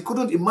experience. He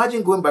couldn't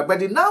imagine going back.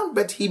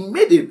 But he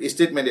made a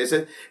statement. He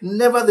said,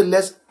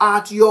 nevertheless,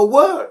 at your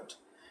word,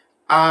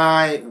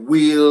 I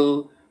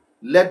will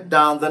let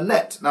down the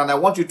net. Now, and I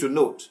want you to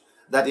note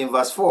that in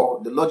verse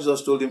 4, the Lord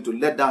Jesus told him to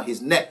let down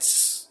his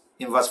nets.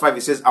 In verse 5,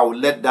 he says, I will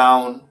let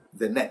down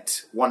the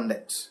net, one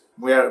net.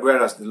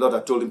 Whereas the Lord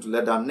had told him to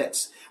let down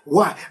nets.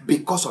 Why?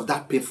 Because of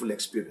that painful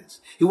experience.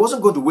 He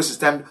wasn't going to waste his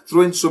time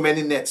throwing so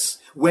many nets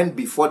when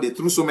before they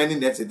threw so many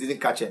nets, they didn't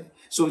catch any.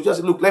 So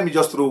just look, let me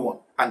just throw one.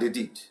 And they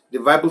did. The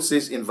Bible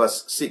says in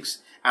verse 6,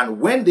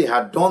 and when they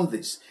had done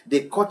this,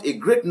 they caught a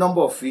great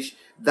number of fish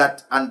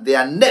and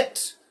their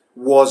net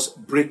was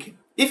breaking.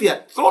 If he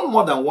had thrown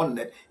more than one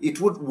net,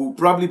 it would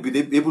probably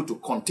be able to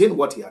contain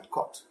what he had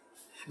caught.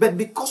 But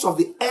because of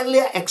the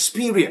earlier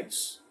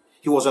experience,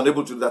 he was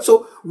unable to do that.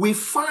 So we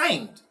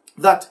find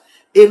that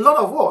a lot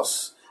of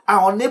us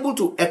are unable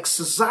to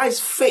exercise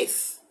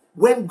faith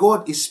when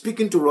God is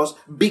speaking to us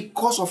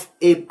because of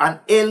an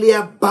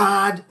earlier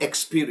bad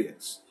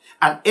experience,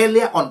 an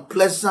earlier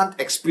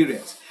unpleasant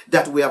experience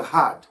that we have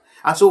had.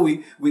 And so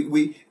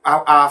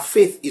our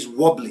faith is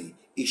wobbly,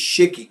 is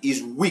shaky,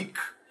 is weak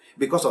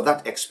because of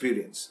that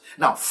experience.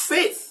 Now,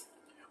 faith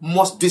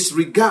must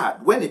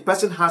disregard, when a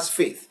person has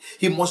faith,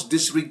 he must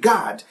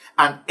disregard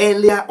an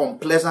earlier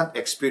unpleasant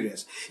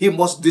experience. He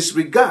must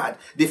disregard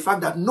the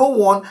fact that no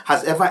one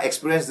has ever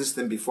experienced this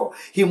thing before.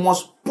 He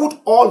must put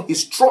all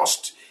his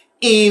trust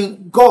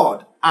in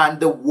God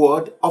and the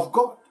word of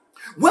God.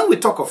 When we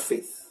talk of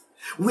faith,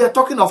 we are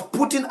talking of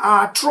putting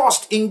our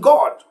trust in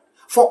God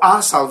for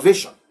our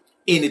salvation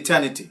in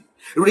eternity,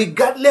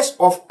 regardless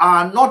of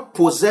our not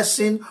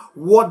possessing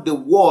what the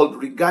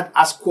world regard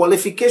as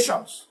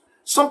qualifications.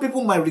 Some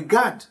people might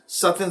regard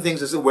certain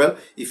things and say, well,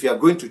 if you are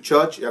going to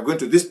church, you are going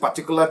to this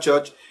particular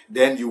church,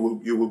 then you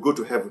will go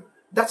to heaven.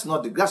 That's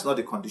not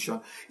the condition.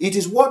 It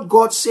is what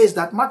God says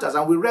that matters.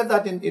 And we read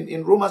that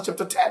in Romans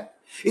chapter 10.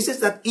 It says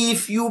that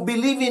if you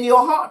believe in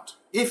your heart,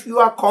 if you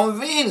are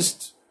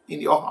convinced in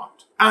your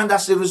heart, and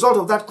as a result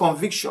of that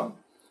conviction,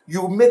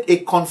 you make a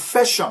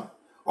confession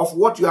of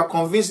what you are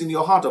convinced in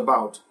your heart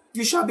about,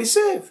 you shall be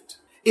saved.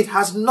 It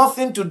has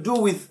nothing to do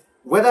with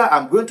whether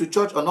I'm going to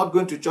church or not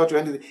going to church or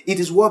anything. It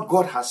is what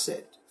God has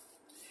said.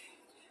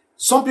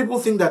 Some people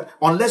think that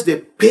unless they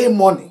pay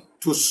money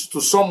to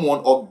someone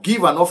or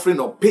give an offering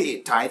or pay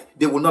a tithe,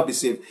 they will not be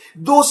saved.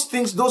 Those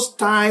things, those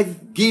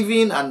tithe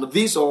giving and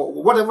this or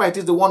whatever it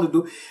is they want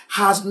to do,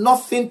 has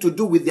nothing to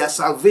do with their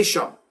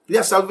salvation.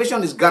 Their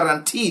salvation is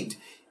guaranteed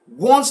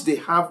once they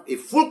have a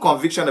full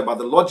conviction about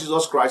the Lord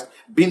Jesus Christ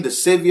being the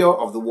Savior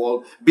of the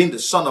world, being the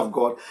Son of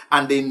God,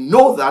 and they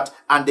know that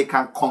and they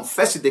can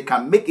confess it, they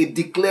can make a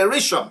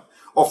declaration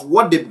of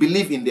what they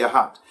believe in their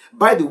heart.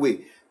 By the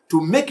way,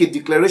 to make a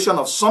declaration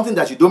of something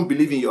that you don't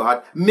believe in your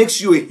heart makes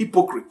you a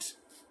hypocrite.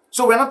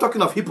 So we're not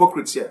talking of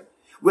hypocrites here.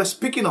 We're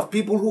speaking of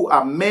people who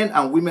are men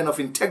and women of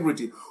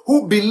integrity,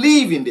 who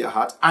believe in their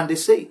heart and they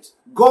say it.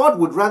 God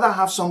would rather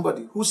have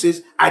somebody who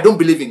says, I don't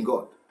believe in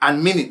God,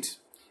 and mean it.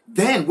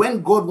 Then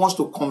when God wants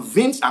to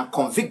convince and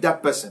convict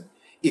that person,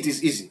 it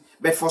is easy.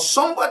 But for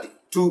somebody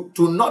to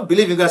not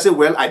believe in God and say,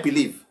 well, I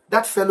believe,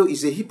 that fellow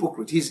is a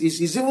hypocrite.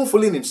 He's even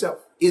fooling himself.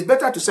 It's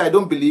better to say, I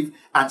don't believe,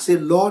 and say,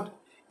 Lord,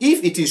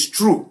 if it is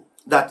true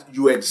that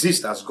you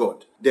exist as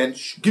God, then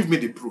give me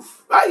the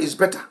proof. That is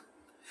better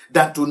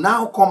than to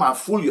now come and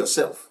fool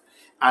yourself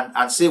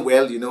and say,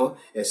 well,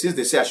 since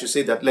they say I should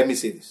say that, let me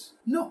say this.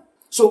 No.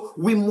 So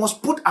we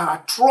must put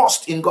our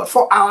trust in God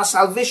for our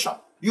salvation.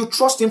 You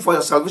trust him for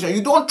your salvation.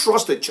 You don't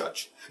trust a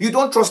church. You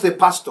don't trust a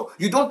pastor.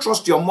 You don't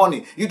trust your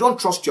money. You don't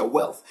trust your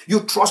wealth.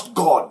 You trust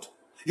God.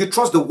 You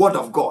trust the word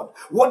of God.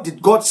 What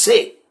did God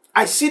say?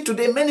 I see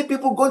today many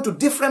people going to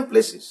different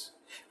places,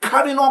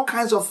 carrying all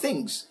kinds of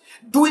things,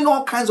 doing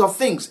all kinds of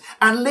things,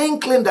 and laying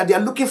claim that they are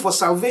looking for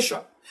salvation.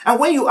 And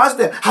when you ask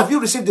them, have you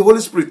received the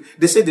Holy Spirit?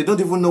 They say they don't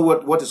even know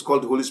what is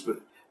called the Holy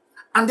Spirit.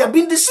 And they are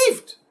being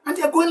deceived. And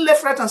they are going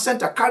left, right, and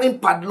center, carrying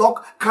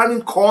padlock,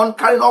 carrying corn,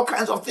 carrying all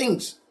kinds of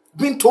things.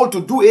 Being told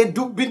to do A,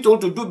 being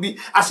told to do B,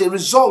 as a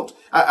result,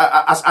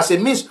 as a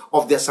means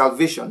of their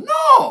salvation.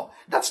 No,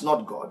 that's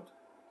not God.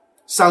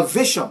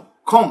 Salvation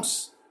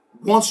comes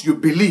once you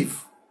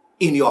believe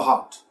in your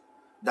heart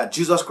that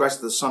Jesus Christ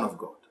is the Son of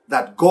God,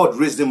 that God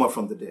raised him up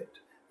from the dead,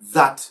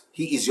 that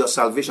he is your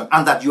salvation,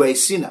 and that you are a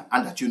sinner,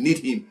 and that you need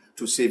him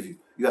to save you.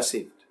 You are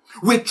saved.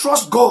 We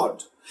trust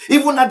God,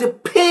 even at the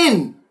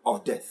pain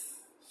of death.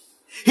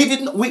 He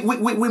did not,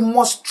 we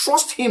must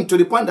trust him to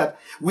the point that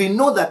we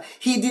know that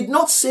he did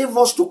not save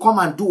us to come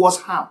and do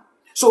us harm.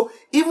 So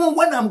even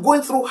when I'm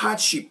going through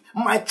hardship,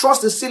 my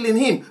trust is still in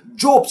him.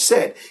 Job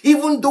said,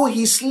 even though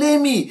he slay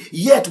me,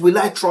 yet will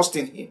I trust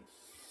in him.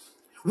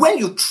 When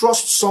you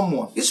trust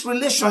someone, it's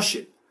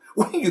relationship.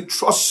 When you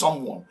trust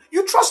someone,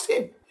 you trust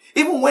him.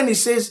 Even when he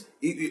says,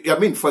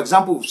 for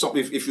example,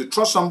 if you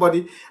trust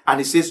somebody and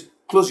he says,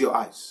 close your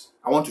eyes.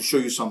 I want to show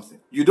you something.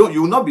 You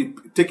will not be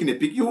taking a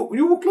pic. You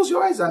will close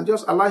your eyes and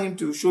just allow him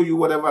to show you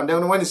whatever. And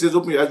then when he says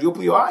open your eyes, you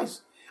open your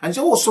eyes. And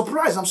you say, oh,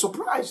 surprise, I'm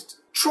surprised.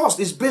 Trust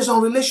is based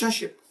on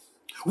relationship.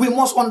 We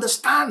must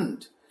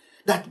understand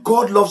that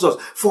God loves us.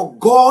 For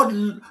God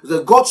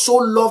so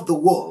loved the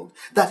world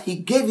that he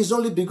gave his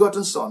only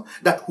begotten Son,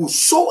 that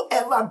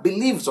whosoever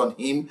believes on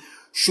him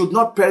should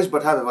not perish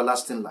but have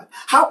everlasting life.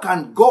 How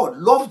can God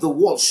love the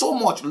world so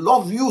much,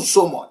 love you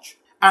so much,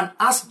 and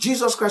ask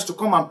Jesus Christ to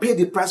come and pay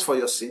the price for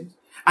your sin,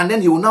 and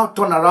then he will now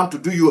turn around to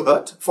do you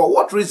hurt? For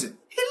what reason?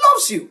 He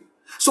loves you.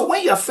 So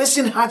when you are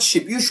facing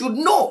hardship, you should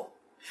know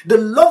the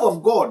love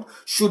of God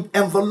should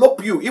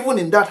envelope you even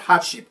in that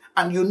hardship,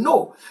 and you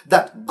know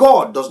that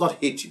God does not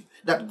hate you,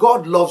 that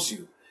God loves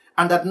you,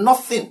 and that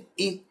nothing,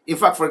 in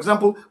fact, for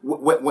example,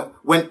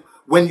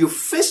 when you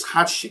face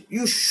hardship,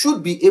 you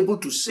should be able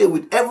to say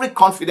with every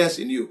confidence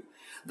in you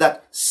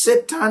that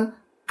Satan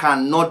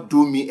cannot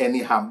do me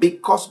any harm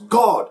because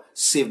God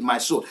saved my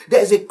soul.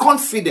 There is a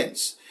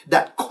confidence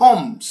that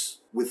comes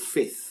with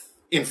faith.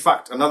 In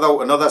fact,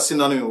 another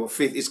synonym of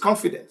faith is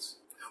confidence.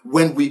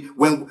 When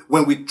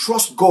we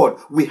trust God,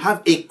 we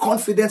have a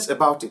confidence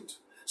about it.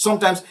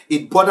 Sometimes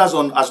it borders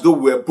on as though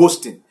we're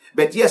boasting.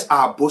 But yes,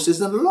 our boast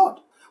is in the Lord.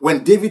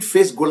 When David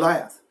faced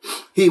Goliath,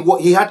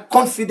 he had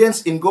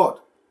confidence in God.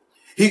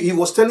 He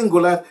was telling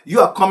Goliath, you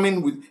are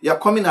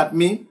coming at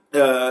me,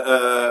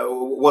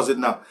 was it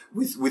now?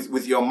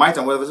 With your might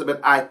and whatever,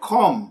 but I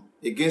come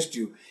against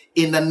you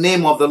in the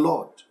name of the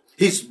Lord.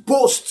 His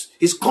boast,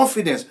 his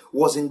confidence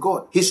was in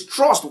God. His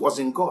trust was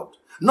in God.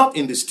 Not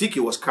in the stick he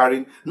was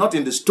carrying, not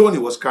in the stone he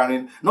was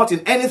carrying, not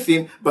in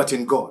anything, but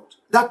in God.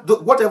 That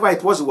whatever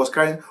it was he was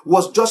carrying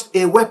was just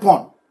a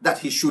weapon that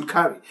he should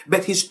carry.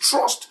 But his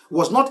trust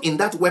was not in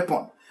that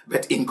weapon,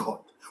 but in God.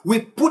 We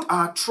put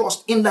our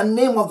trust in the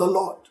name of the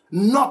Lord,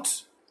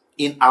 not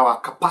in our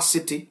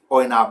capacity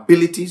or in our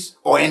abilities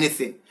or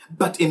anything,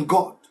 but in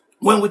God.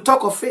 When we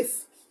talk of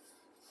faith,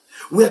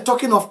 we are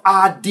talking of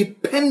our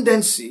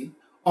dependency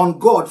on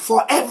God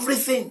for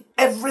everything,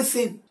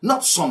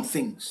 not some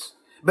things,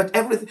 but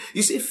everything.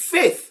 You see,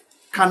 faith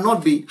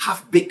cannot be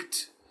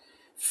half-baked.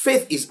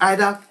 Faith is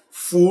either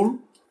full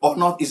or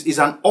not, is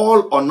an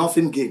all or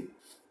nothing game.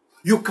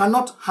 You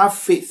cannot have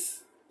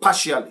faith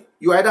partially.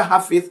 You either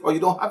have faith or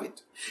you don't have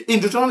it. In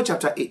Deuteronomy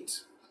chapter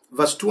 8,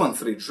 verse 2 and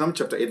 3, Deuteronomy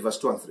chapter 8, verse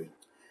 2 and 3.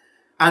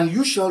 And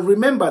you shall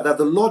remember that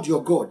the Lord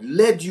your God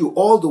led you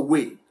all the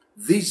way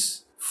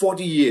these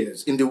 40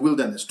 years in the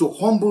wilderness to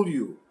humble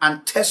you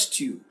and test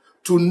you,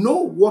 to know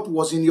what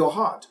was in your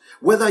heart,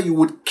 whether you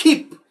would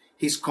keep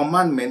his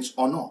commandments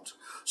or not.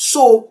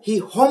 So he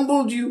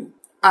humbled you,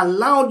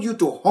 allowed you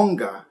to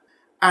hunger,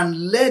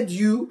 and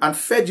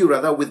fed you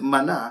with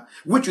manna,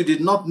 which you did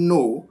not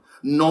know,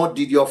 nor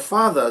did your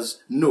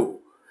fathers know,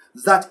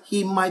 that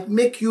he might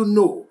make you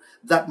know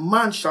that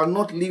man shall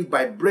not live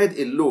by bread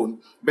alone,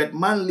 but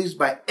man lives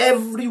by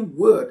every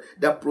word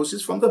that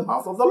proceeds from the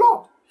mouth of the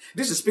Lord.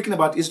 This is speaking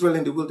about Israel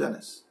in the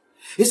wilderness.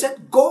 He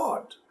said,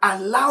 God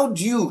allowed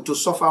you to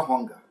suffer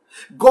hunger.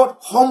 God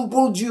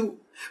humbled you.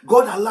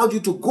 God allowed you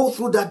to go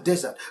through that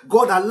desert.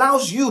 God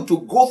allows you to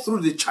go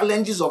through the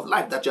challenges of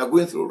life that you are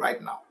going through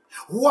right now.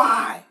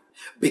 Why?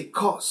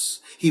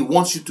 Because he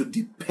wants you to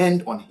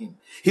depend on him.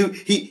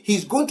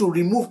 He's going to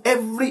remove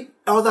every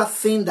other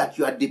thing that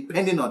you are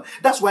depending on.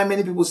 That's why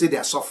many people say they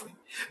are suffering.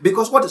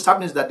 Because what is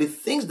happening is that the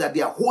things that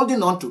they are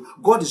holding on to,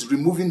 God is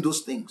removing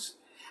those things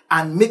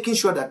and making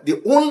sure that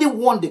the only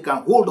one they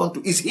can hold on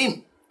to is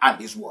him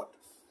and his word.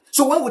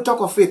 So when we talk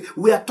of faith,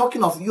 we are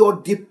talking of your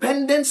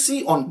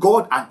dependency on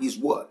God and his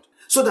word.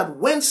 So that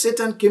when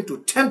Satan came to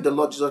tempt the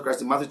Lord Jesus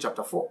Christ in Matthew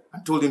chapter 4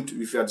 and told him,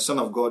 if you are the Son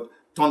of God,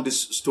 turn this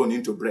stone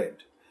into bread.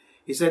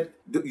 He said,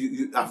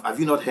 have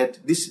you not heard?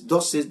 This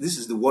says this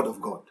is the word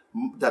of God.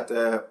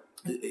 That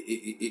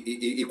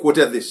he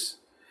quoted this.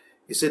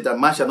 He said that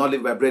man shall not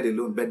live by bread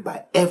alone, but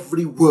by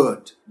every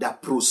word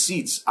that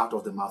proceeds out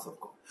of the mouth of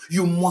God.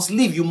 You must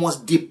live, you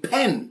must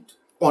depend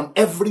on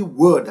every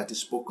word that is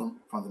spoken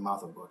from the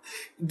mouth of God.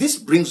 This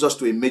brings us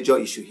to a major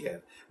issue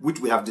here, which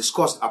we have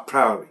discussed a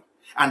priori,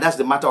 and that's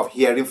the matter of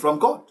hearing from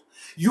God.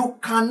 You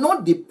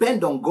cannot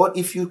depend on God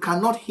if you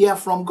cannot hear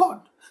from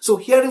God. So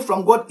hearing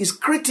from God is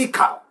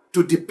critical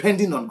to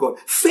depending on God.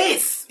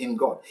 Faith in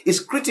God is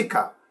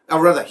critical,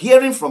 or rather,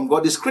 hearing from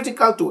God is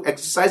critical to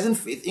exercising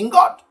faith in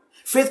God.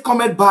 Faith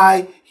cometh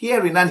by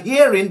hearing, and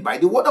hearing by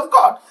the word of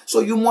God. So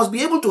you must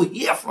be able to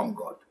hear from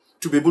God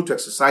to be able to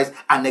exercise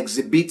and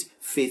exhibit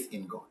faith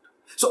in God.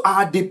 So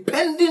our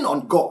depending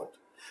on God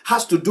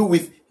has to do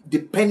with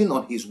depending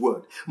on his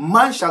word.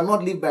 Man shall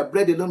not live by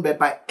bread alone, but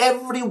by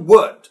every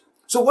word.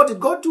 So what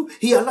did God do?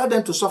 He allowed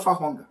them to suffer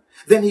hunger.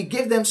 Then he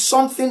gave them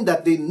something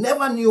that they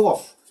never knew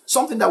of,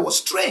 something that was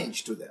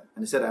strange to them.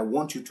 And he said, I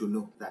want you to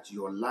know that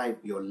your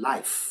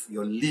life,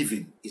 your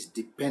living is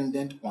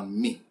dependent on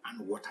me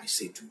and what I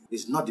say to you.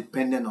 It's not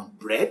dependent on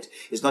bread.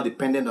 It's not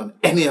dependent on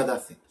any other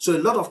thing. So a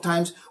lot of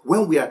times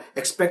when we are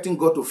expecting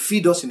God to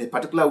feed us in a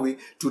particular way,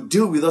 to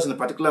deal with us in a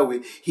particular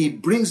way, he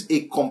brings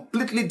a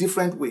completely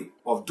different way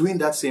of doing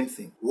that same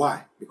thing.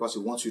 Why? Because he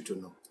wants you to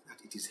know that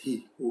it is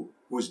he who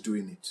who is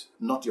doing it,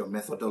 not your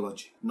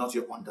methodology, not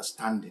your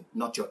understanding,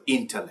 not your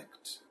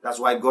intellect. That's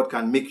why God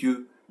can get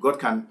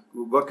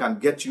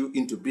you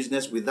into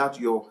business without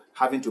your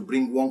having to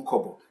bring one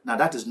kobo. Now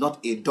that is not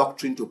a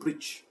doctrine to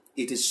preach.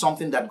 It is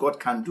something that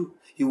God can do.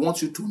 He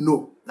wants you to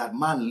know that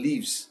man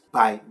lives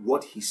by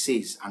what he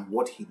says and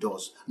what he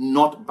does,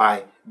 not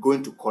by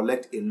going to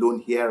collect a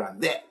loan here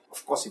and there.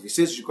 Of course, if he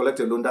says you should collect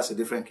a loan, that's a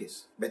different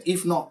case. But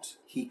if not,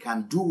 he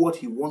can do what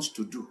he wants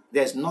to do.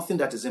 There's nothing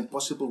that is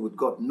impossible with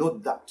God.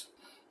 Note that.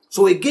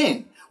 So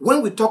again,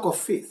 when we talk of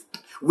faith,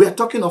 we are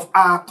talking of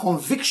our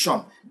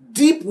conviction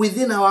deep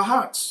within our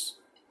hearts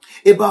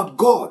about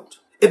God,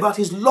 about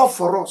his love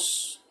for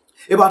us,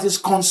 about his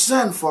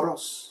concern for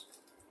us,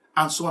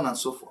 and so on and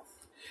so forth.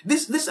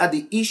 These are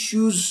the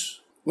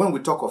issues when we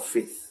talk of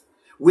faith.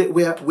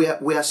 We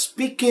are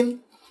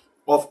speaking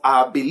of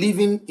our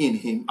believing in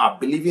him, our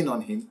believing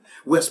on him.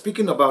 We're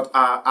speaking about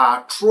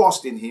our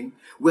trust in him.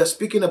 We're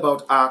speaking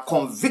about our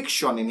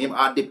conviction in him,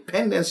 our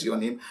dependency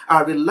on him,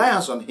 our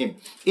reliance on him.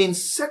 In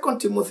 2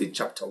 Timothy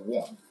chapter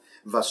 1,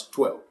 verse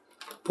 12,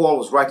 Paul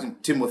was writing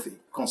to Timothy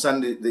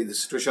concerning the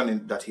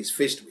situation that he's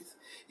faced with.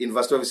 In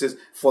verse 12, he says,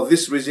 "For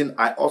this reason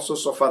I also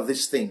suffer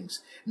these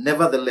things.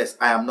 Nevertheless,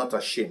 I am not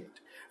ashamed.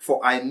 For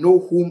I know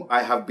whom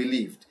I have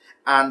believed,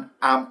 and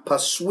am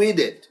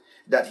persuaded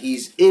that he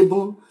is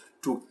able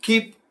to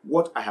keep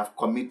what I have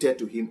committed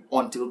to him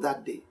until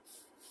that day."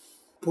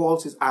 Paul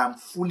says, I am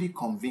fully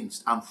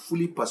convinced, I'm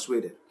fully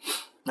persuaded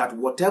that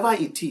whatever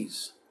it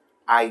is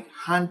I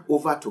hand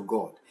over to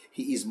God,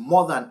 he is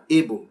more than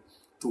able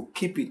to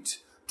keep it,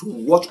 to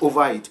watch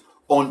over it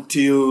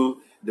until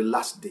the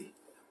last day,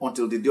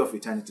 until the day of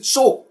eternity.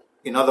 So,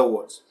 in other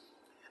words,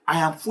 I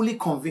am fully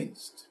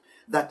convinced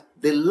that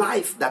the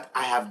life that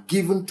I have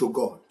given to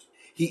God,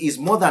 he is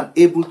more than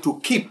able to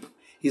keep.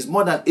 He's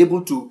more than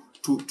able to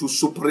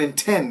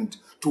superintend,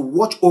 to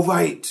watch over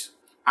it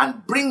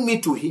and bring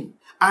me to him.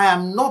 I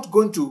am not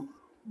going to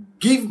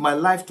give my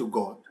life to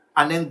God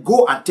and then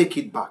go and take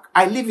it back.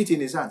 I leave it in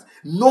his hands.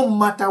 No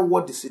matter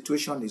what the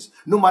situation is,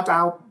 no matter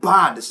how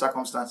bad the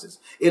circumstances.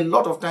 A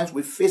lot of times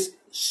we face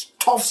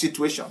tough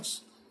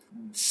situations,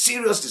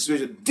 serious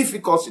situations,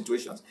 difficult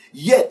situations.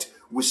 Yet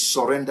we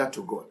surrender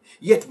to God.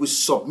 Yet we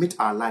submit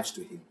our lives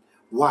to him.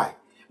 Why?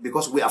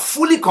 Because we are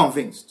fully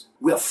convinced,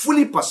 we are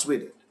fully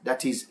persuaded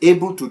that he is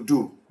able to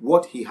do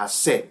what he has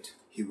said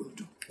he will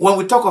do. When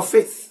we talk of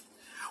faith,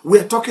 we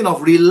are talking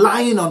of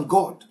relying on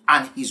God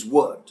and his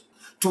word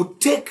to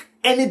take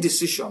any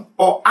decision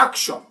or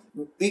action.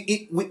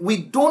 We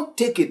don't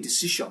take a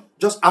decision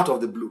just out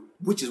of the blue,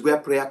 which is where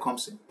prayer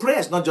comes in. Prayer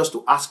is not just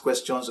to ask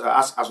questions or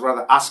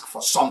ask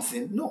for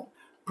something. No.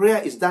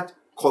 Prayer is that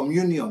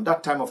communion,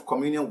 that time of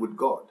communion with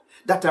God,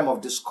 that time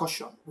of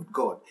discussion with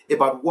God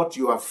about what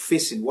you are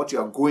facing, what you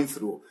are going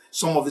through,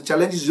 some of the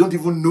challenges you don't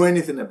even know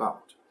anything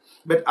about.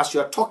 But as you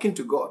are talking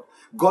to God,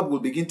 God will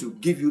begin to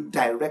give you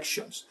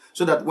directions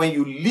so that when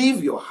you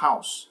leave your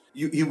house,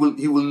 he will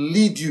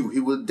lead you,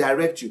 he will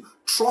direct you.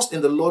 Trust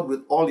in the Lord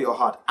with all your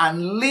heart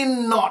and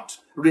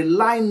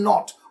rely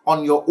not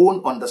on your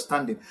own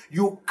understanding.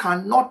 You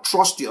cannot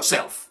trust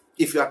yourself.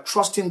 If you are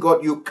trusting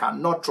God, you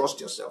cannot trust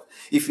yourself.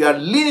 If you are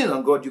leaning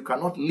on God, you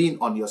cannot lean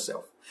on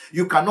yourself.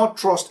 You cannot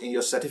trust in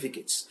your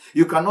certificates.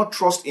 You cannot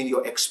trust in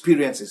your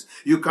experiences.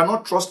 You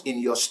cannot trust in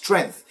your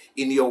strength,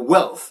 in your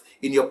wealth,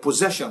 in your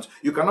possessions.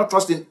 You cannot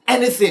trust in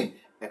anything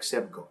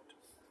except God.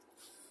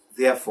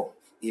 Therefore,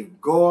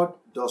 if God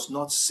does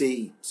not say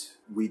it,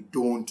 we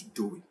don't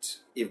do it.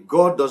 If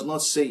God does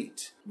not say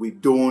it, we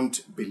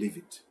don't believe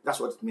it. That's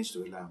what it means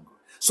to rely on God.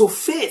 So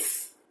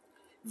faith,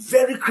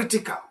 very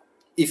critical.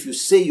 If you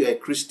say you're a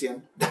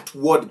Christian, that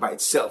word by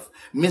itself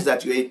means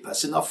that you're a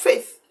person of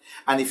faith.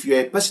 And if you're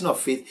a person of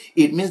faith,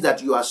 it means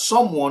that you are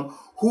someone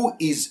who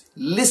is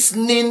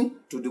listening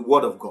to the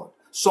word of God.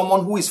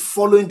 Someone who is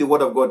following the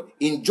word of God.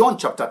 In John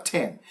chapter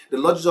 10, the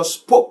Lord Jesus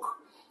spoke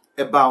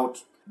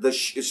about the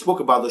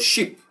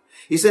sheep.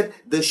 He said,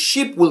 the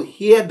sheep will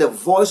hear the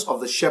voice of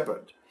the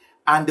shepherd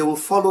and they will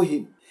follow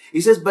him. He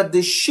says, but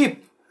the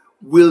sheep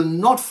will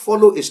not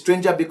follow a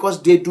stranger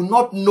because they do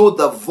not know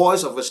the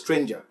voice of a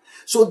stranger.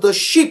 So the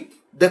sheep,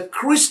 the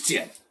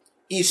Christian,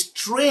 is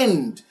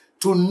trained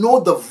to know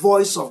the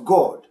voice of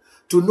God,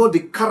 to know the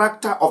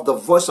character of the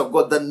voice of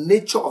God, the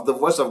nature of the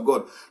voice of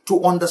God,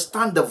 to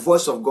understand the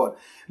voice of God.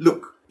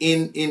 Look,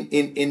 in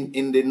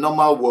the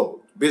normal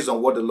world, based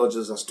on what the Lord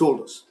Jesus has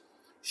told us,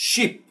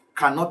 sheep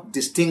cannot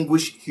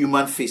distinguish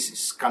human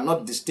faces,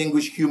 cannot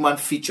distinguish human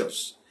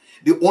features.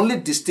 The only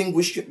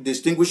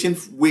distinguishing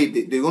way,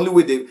 the only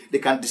way they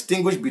can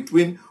distinguish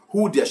between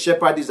who their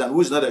shepherd is and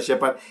who is not their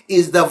shepherd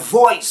is the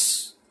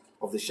voice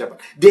of the shepherd.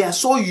 They are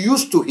so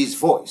used to his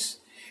voice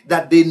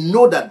that they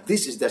know that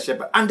this is their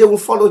shepherd and they will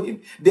follow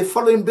him. They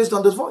follow him based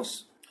on this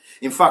voice.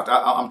 In fact,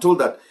 I'm told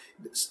that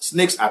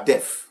snakes are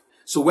deaf.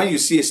 So when you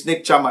see a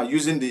snake charmer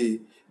using the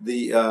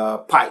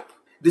pipe,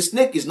 the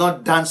snake is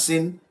not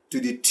dancing to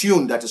the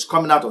tune that is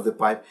coming out of the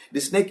pipe. The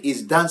snake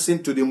is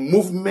dancing to the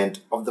movement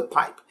of the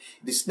pipe.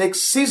 The snake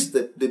sees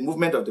the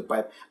movement of the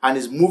pipe and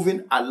is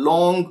moving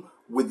along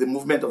with the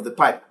movement of the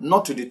pipe,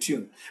 not to the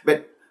tune.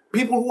 But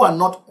People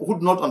who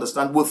do not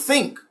understand will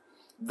think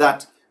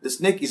that the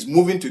snake is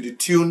moving to the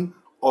tune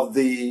of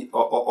the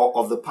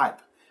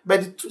pipe,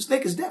 but the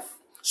snake is deaf.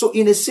 So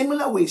in a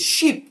similar way,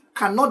 sheep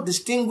cannot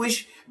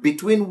distinguish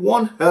between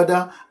one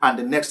herder and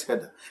the next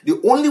herder. The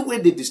only way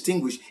they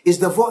distinguish is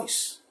the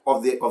voice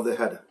of the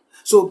herder.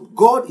 So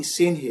God is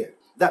saying here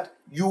that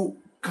you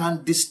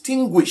can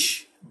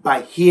distinguish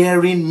by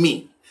hearing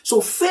me. So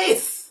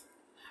faith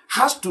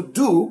has to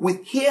do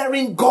with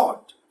hearing God.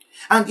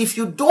 And if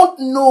you don't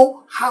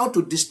know how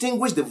to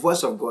distinguish the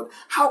voice of God,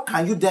 how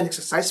can you then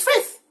exercise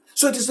faith?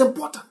 So it is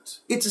important.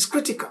 It is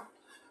critical.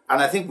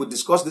 And I think we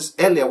discussed this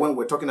earlier when we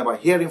were talking about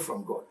hearing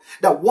from God,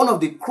 that one of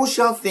the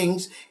crucial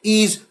things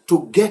is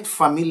to get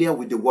familiar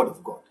with the Word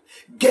of God.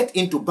 Get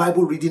into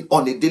Bible reading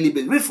on a daily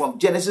basis. Read from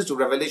Genesis to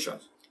Revelation.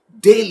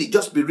 Daily,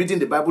 just be reading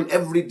the Bible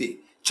every day,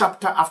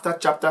 chapter after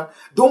chapter.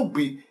 Don't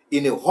be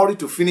in a hurry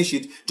to finish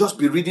it. Just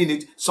be reading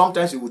it.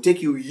 Sometimes it will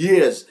take you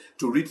years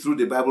to read through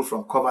the Bible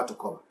from cover to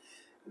cover.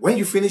 When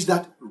you finish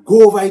that,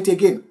 go over it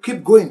again.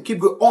 Keep going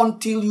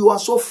until you are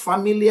so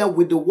familiar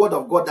with the Word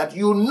of God that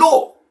you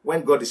know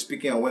when God is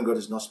speaking and when God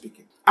is not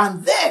speaking.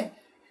 And then,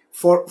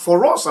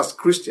 for us as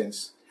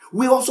Christians,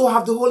 we also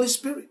have the Holy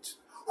Spirit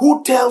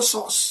who tells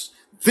us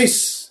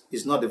this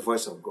is not the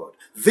voice of God.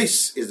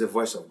 This is the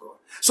voice of God.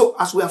 So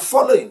as we are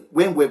following,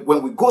 when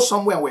we go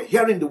somewhere and we're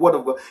hearing the Word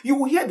of God, you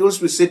will hear the Holy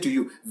Spirit say to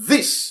you,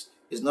 this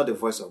is not the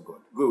voice of God.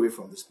 Go away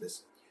from this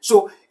place.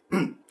 So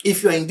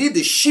if you are indeed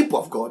the sheep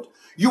of God,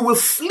 you will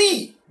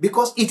flee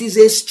because it is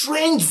a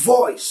strange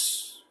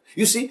voice.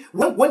 You see,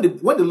 when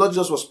the Lord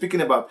Jesus was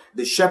speaking about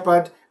the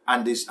shepherd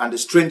and the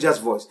stranger's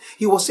voice,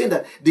 he was saying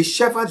that the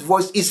shepherd's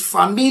voice is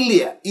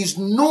familiar, is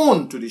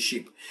known to the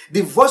sheep.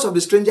 The voice of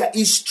the stranger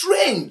is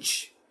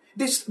strange.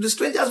 The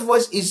stranger's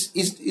voice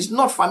is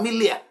not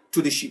familiar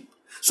to the sheep.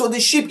 So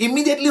the sheep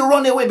immediately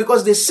run away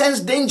because they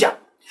sense danger.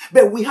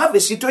 But we have a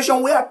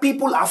situation where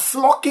people are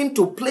flocking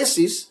to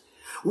places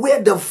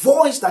where the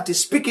voice that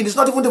is speaking is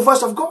not even the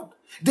voice of God.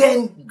 They're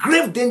in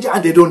grave danger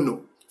and they don't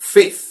know.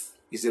 Faith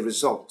is a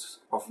result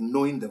of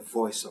knowing the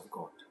voice of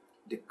God,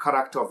 the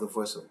character of the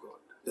voice of God,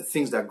 the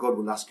things that God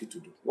will ask you to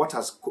do. What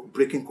has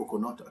breaking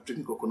coconut or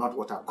drinking coconut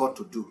water got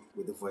to do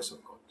with the voice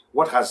of God?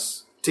 What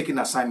has taking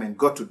assignment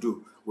got to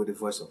do with the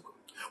voice of God?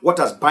 What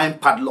has buying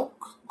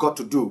padlock got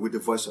to do with the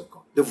voice of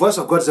God? The voice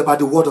of God is about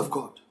the Word of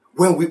God.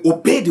 When we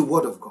obey the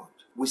Word of God,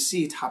 we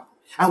see it happen.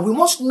 And we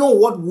must know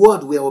what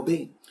word we are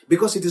obeying.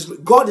 Because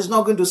God is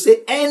not going to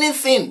say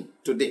anything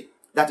today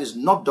that is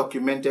not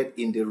documented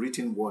in the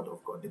written Word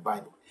of God, the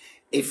Bible.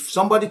 If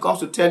somebody comes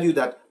to tell you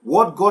that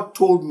what God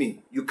told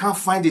me, you can't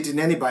find it in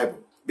any Bible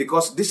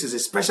because this is a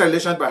special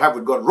relationship I have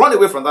with God, run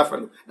away from that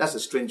fellow. That's a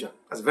stranger.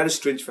 That's a very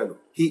strange fellow.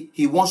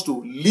 He wants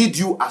to lead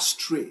you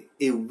astray,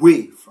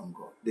 away from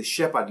God. The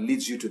shepherd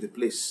leads you to the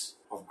place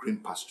of green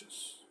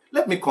pastures.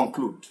 Let me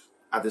conclude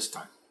at this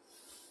time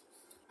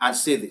and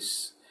say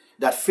this,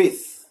 that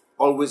faith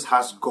always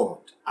has God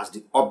as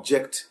the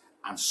object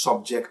and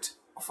subject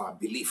of our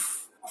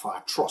belief, of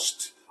our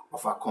trust,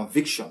 of our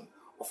conviction,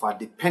 of our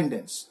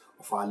dependence,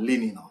 of our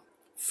leaning on.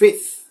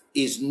 Faith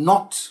is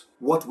not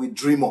what we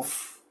dream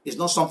of. It's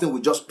not something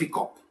we just pick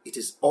up. It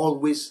is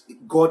always,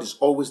 God is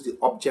always the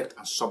object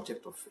and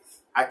subject of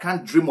faith. I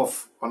can't dream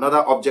of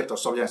another object or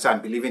subject and say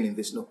I'm believing in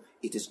this. No,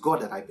 it is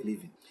God that I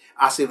believe in.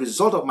 As a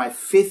result of my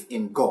faith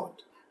in God,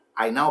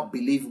 I now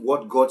believe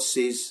what God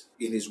says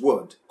in His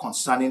Word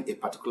concerning a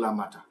particular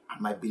matter.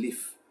 And my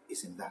belief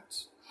is in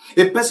that.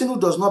 A person who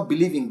does not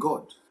believe in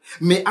God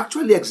may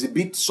actually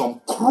exhibit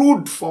some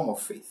crude form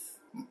of faith.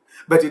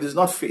 But it is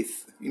not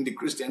faith in the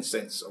Christian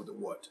sense of the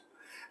word.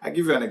 I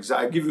give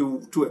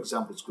you two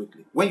examples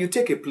quickly. When you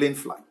take a plane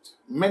flight,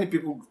 many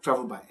people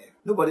travel by air.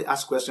 Nobody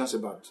asks questions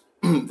about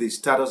the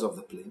status of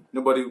the plane.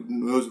 Nobody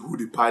knows who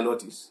the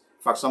pilot is.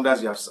 In fact,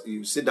 sometimes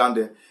you sit down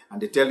there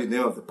and they tell you the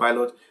name of the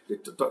pilot. They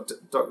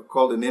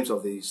call the names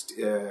of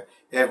the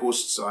air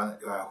hosts or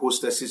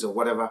hostesses or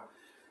whatever.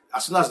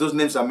 As soon as those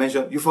names are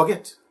mentioned, you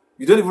forget.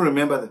 You don't even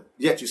remember them.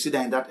 Yet you sit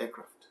there in that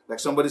aircraft. Like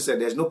somebody said,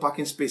 there's no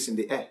parking space in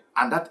the air.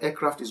 And that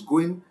aircraft is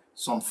going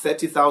some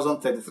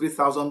 30,000,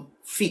 33,000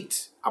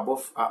 feet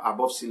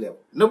above sea level.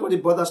 Nobody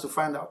bothers to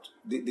find out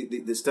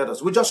the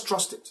status. We just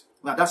trust it.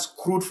 Now, that's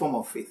crude form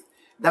of faith.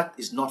 That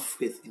is not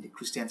faith in the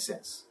Christian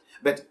sense.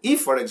 But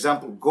if, for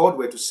example, God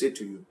were to say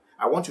to you,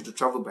 I want you to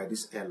travel by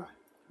this airline.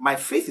 My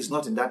faith is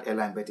not in that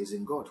airline, but is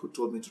in God who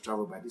told me to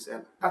travel by this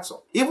airline. That's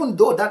all. Even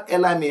though that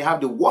airline may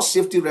have the worst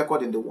safety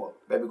record in the world,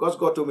 but because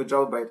God told me to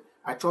travel by it,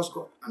 I trust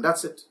God. And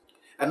that's it.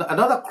 And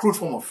another crude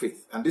form of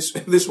faith, and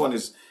this one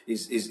is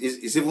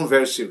even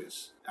very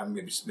serious. And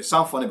maybe it may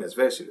sound funny, but it's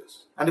very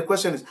serious. And the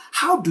question is,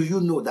 how do you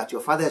know that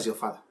your father is your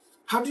father?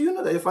 How do you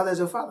know that your father is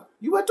your father?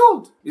 You were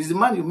told. It's the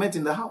man you met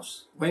in the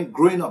house. When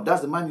growing up,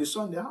 that's the man you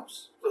saw in the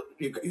house.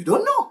 You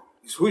don't know.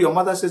 It's who your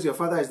mother says your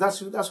father is. That's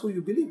who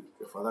you believe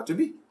your father to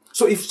be.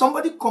 So if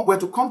somebody were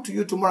to come to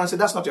you tomorrow and say,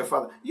 that's not your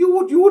father, you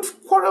would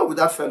quarrel with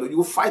that fellow. You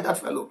would fight that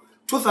fellow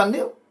tooth and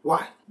nail.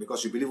 Why?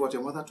 Because you believe what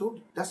your mother told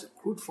you. That's a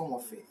crude form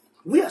of faith.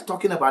 We are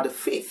talking about the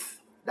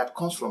faith that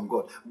comes from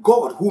God.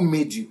 God who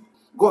made you.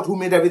 God who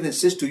made everything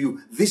says to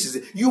you, this is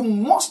it. You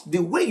must, the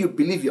way you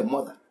believe your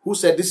mother, who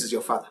said this is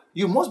your father,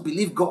 you must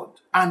believe God,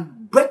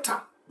 and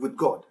better with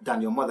God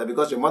than your mother,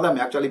 because your mother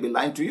may actually be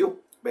lying to you.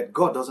 But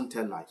God doesn't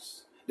tell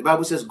lies. The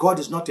Bible says God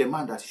is not a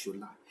man that he should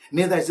lie.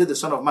 Neither is he the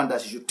son of man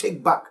that he should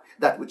take back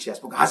that which he has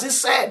spoken. Has he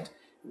said,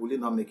 will he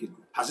not make it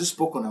good? Has he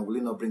spoken, and will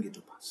he not bring it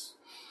to pass?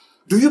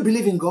 Do you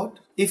believe in God?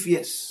 If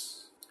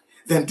yes,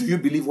 then do you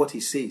believe what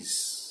he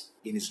says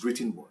in his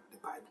written word, the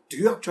Bible? Do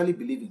you actually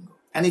believe in God?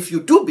 And if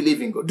you do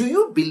believe in God, do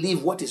you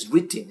believe what is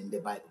written in the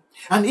Bible?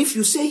 And if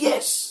you say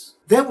yes,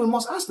 then we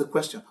must ask the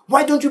question,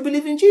 why don't you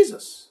believe in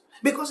Jesus?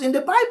 Because in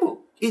the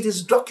Bible, it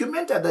is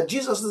documented that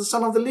Jesus is the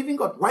Son of the living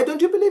God. Why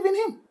don't you believe in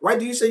him? Why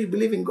do you say you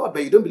believe in God,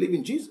 but you don't believe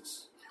in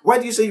Jesus? Why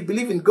do you say you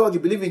believe in God, you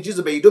believe in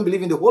Jesus, but you don't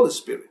believe in the Holy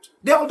Spirit?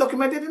 They're all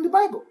documented in the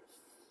Bible.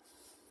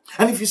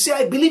 And if you say,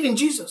 I believe in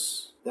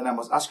Jesus, then I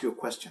must ask you a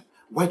question.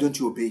 Why don't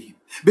you obey him?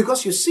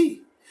 Because you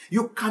see,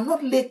 you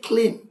cannot lay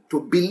claim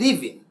to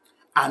believing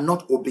and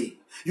not obey.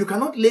 You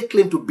cannot lay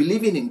claim to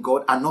believing in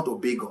God and not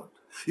obey God.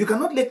 You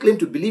cannot lay claim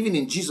to believing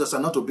in Jesus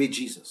and not obey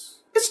Jesus.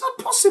 It's not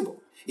possible.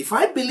 If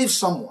I believe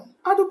someone,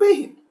 I'd obey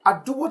him.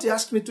 I'd do what he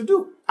asked me to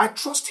do. I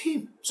trust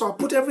him. So I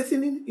put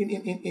everything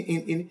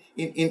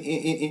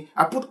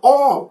I put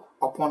all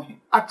upon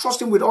him. I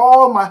trust him with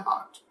all my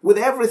heart, with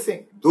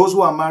everything. Those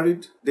who are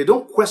married, they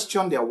don't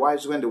question their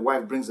wives when the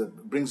wife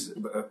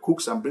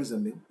cooks and brings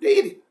them meal. They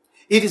eat it.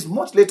 It is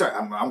much later,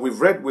 and we've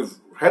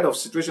heard of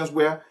situations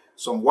where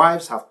some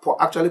wives have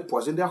actually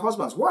poisoned their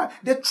husbands. Why?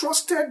 They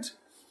trusted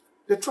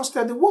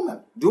the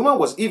woman. The woman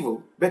was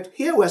evil, but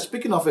here we're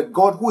speaking of a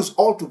God who is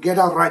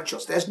altogether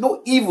righteous. There's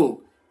no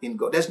evil in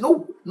God. There's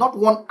not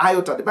one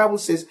iota. The Bible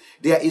says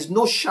there is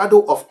no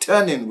shadow of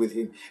turning with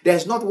him.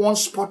 There's not one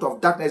spot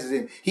of darkness in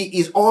him. He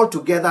is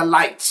altogether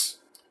light.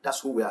 That's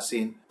who we are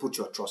saying, put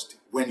your trust in.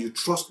 When you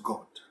trust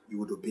God, you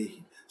would obey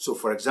him. So,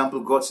 for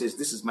example, God says,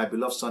 this is my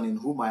beloved Son in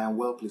whom I am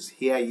well pleased.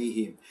 Hear ye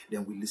him.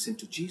 Then we listen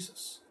to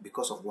Jesus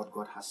because of what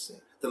God has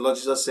said. The Lord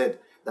Jesus said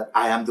that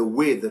I am the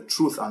way, the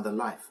truth, and the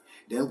life.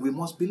 Then we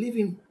must believe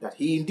him that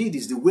he indeed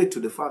is the way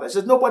to the Father. He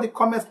says, nobody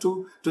cometh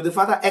to the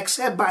Father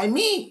except by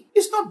me.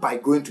 It's not by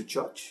going to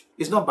church.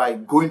 It's not by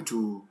going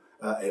to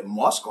a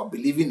mosque or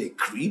believing a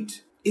creed.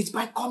 It's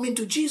by coming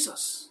to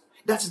Jesus.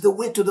 That's the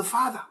way to the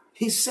Father.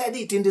 He said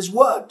it in his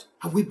word,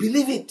 and we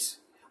believe it.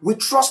 We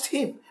trust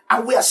him,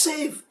 and we are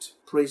saved.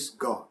 Praise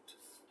God.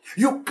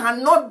 You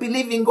cannot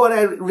believe in God,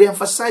 I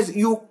reemphasize,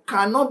 you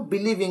cannot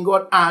believe in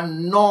God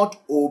and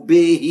not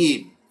obey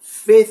him.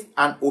 Faith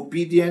and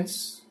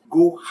obedience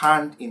go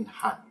hand in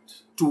hand.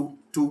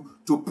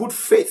 To put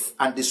faith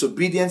and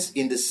disobedience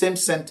in the same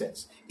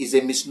sentence is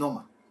a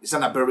misnomer. It's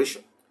an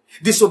aberration.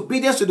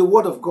 Disobedience to the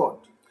word of God,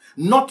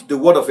 not the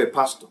word of a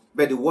pastor,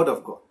 but the word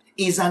of God,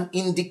 is an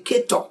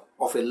indicator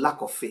of a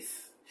lack of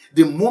faith.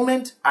 The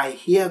moment I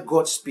hear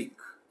God speak,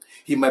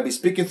 he might be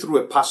speaking through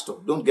a pastor.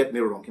 Don't get me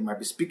wrong. He might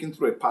be speaking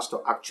through a pastor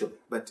actually,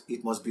 but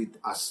it must be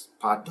as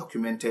part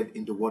documented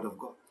in the word of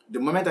God. The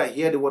moment I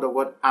hear the word of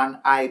God and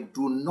I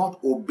do not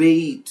obey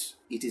it,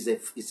 it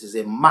is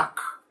a mark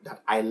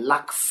that I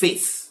lack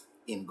faith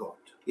in God.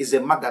 It's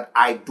a mark that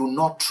I do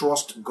not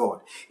trust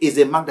God. It's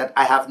a mark that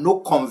I have no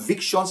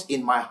convictions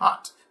in my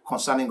heart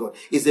concerning God.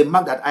 It's a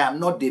mark that I am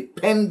not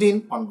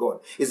depending on God.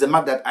 It's a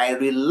mark that I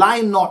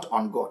rely not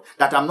on God,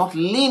 that I'm not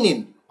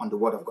leaning on the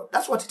word of God.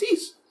 That's what it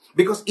is.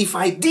 Because if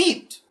I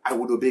did, I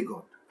would obey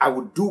God. I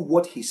would do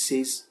what he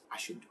says I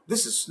should do.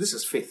 This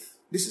is faith.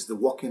 This is the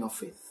walking of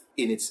faith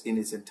in its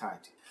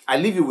entirety. I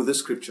leave you with this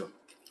scripture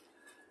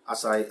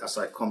as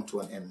I come to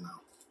an end now.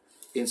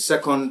 In 2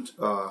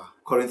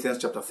 Corinthians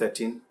chapter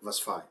 13, verse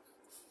 5.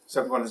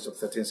 2 Corinthians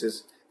chapter 13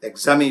 says,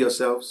 examine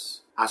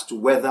yourselves as to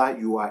whether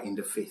you are in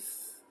the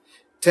faith.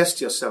 Test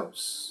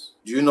yourselves.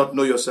 Do you not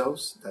know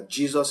yourselves that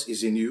Jesus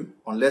is in you,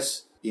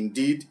 unless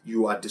indeed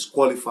you are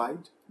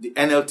disqualified? The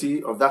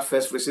NLT of that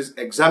first phrase is,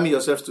 examine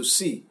yourselves to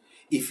see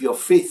if your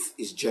faith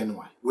is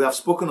genuine. We have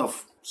spoken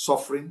of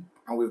suffering,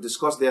 and we've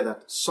discussed there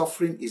that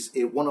suffering is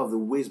one of the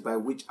ways by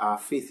which our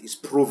faith is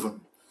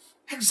proven.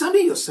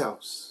 Examine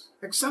yourselves.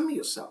 Examine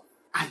yourself.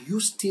 Are you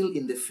still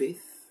in the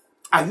faith?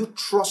 Are you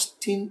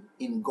trusting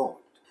in God?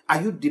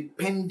 Are you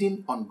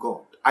depending on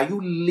God? Are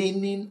you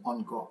leaning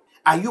on God?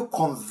 Are you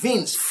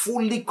convinced,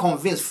 fully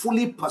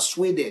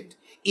persuaded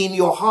in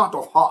your heart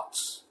of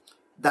hearts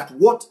that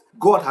what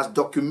God has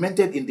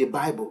documented in the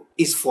Bible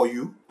is for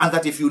you, and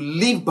that if you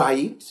live by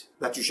it,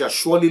 that you shall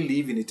surely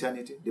live in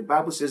eternity? The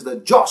Bible says the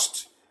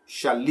just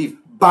shall live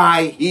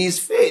by his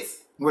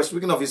faith. We're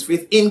speaking of his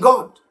faith in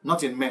God,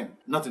 not in men,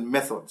 not in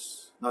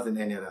methods, not in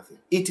any other thing.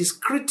 It is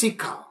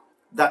critical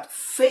that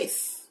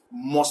faith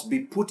must be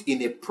put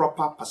in a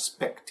proper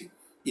perspective.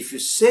 If you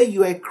say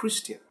you are a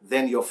Christian,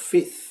 then your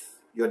faith,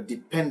 your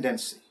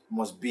dependency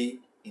must be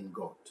in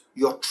God.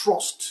 Your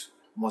trust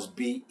must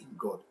be in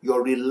God.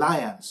 Your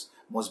reliance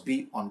must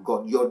be on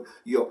God.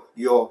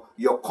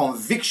 Your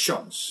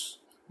convictions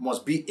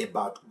must be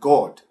about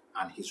God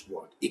and his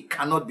word. It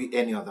cannot be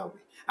any other way.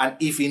 And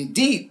if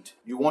indeed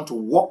you want to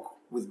walk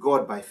with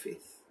God by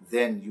faith,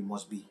 then you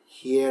must be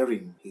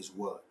hearing his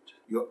word.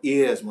 Your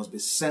ears must be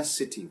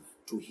sensitive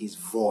to his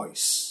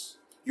voice.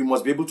 You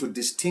must be able to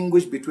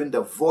distinguish between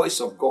the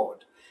voice of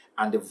God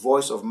and the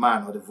voice of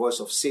man, or the voice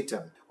of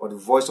Satan, or the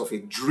voice of a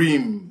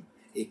dream,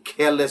 a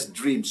careless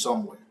dream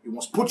somewhere. You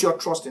must put your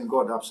trust in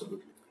God,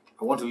 absolutely.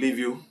 I want to leave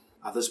you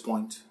at this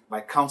point by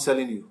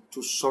counseling you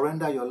to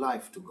surrender your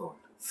life to God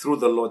through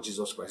the Lord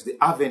Jesus Christ, the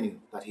avenue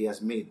that he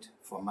has made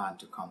for man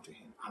to come to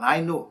him. And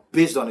I know,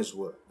 based on his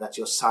word, that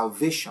your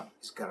salvation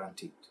is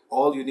guaranteed.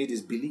 All you need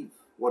is believe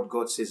what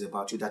God says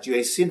about you, that you're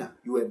a sinner.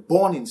 You were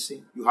born in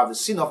sin. You have the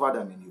sin of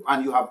Adam in you,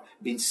 and you have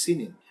been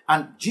sinning.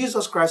 And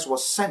Jesus Christ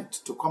was sent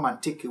to come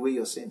and take away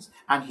your sins.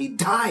 And he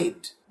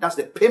died. That's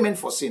the payment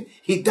for sin.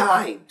 He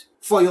died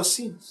for your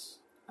sins.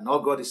 And all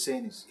God is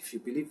saying is, if you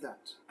believe that,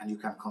 and you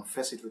can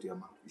confess it with your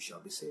mouth, you shall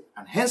be saved.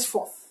 And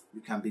henceforth,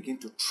 you can begin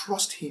to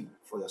trust him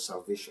for your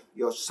salvation.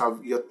 Your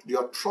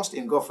trust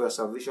in God for your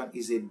salvation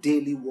is a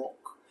daily walk.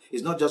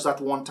 It's not just at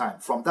one time.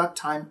 From that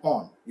time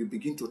on, you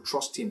begin to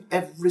trust him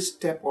every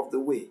step of the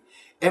way.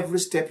 Every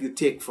step you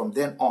take from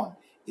then on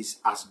is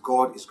as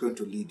God is going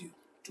to lead you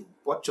to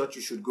what church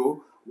you should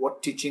go,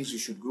 what teachings you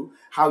should go,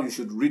 how you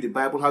should read the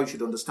Bible, how you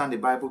should understand the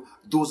Bible.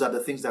 Those are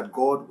the things that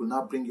God will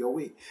now bring your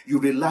way. You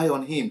rely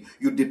on him.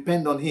 You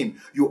depend on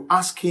him. You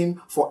ask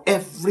him for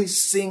every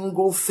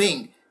single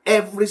thing.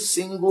 Every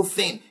single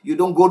thing. You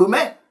don't go to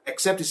men,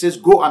 except he says,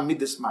 go and meet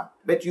this man.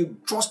 But you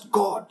trust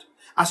God.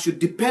 As you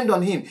depend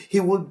on him, he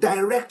will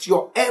direct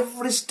your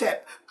every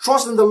step.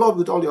 Trust in the Lord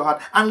with all your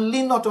heart and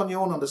lean not on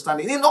your own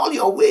understanding. In all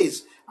your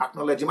ways,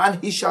 acknowledge him,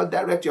 and he shall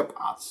direct your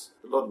paths.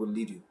 The Lord will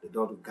lead you. The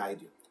Lord will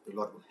guide you. The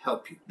Lord will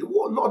help you. The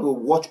Lord will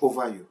watch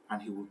over you,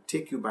 and he will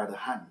take you by the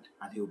hand,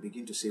 and he will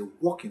begin to say,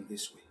 walk in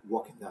this way,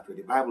 walk in that way.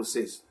 The Bible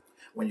says,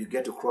 when you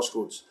get to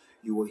crossroads,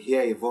 you will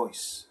hear a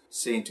voice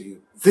saying to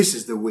you, this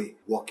is the way,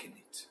 walk in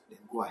it. Then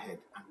go ahead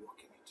and walk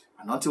in it.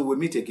 And until we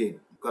meet again,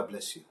 God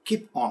bless you.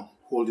 Keep on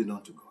holding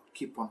on to God.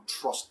 Keep on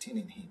trusting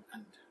in him,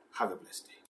 and have a blessed day.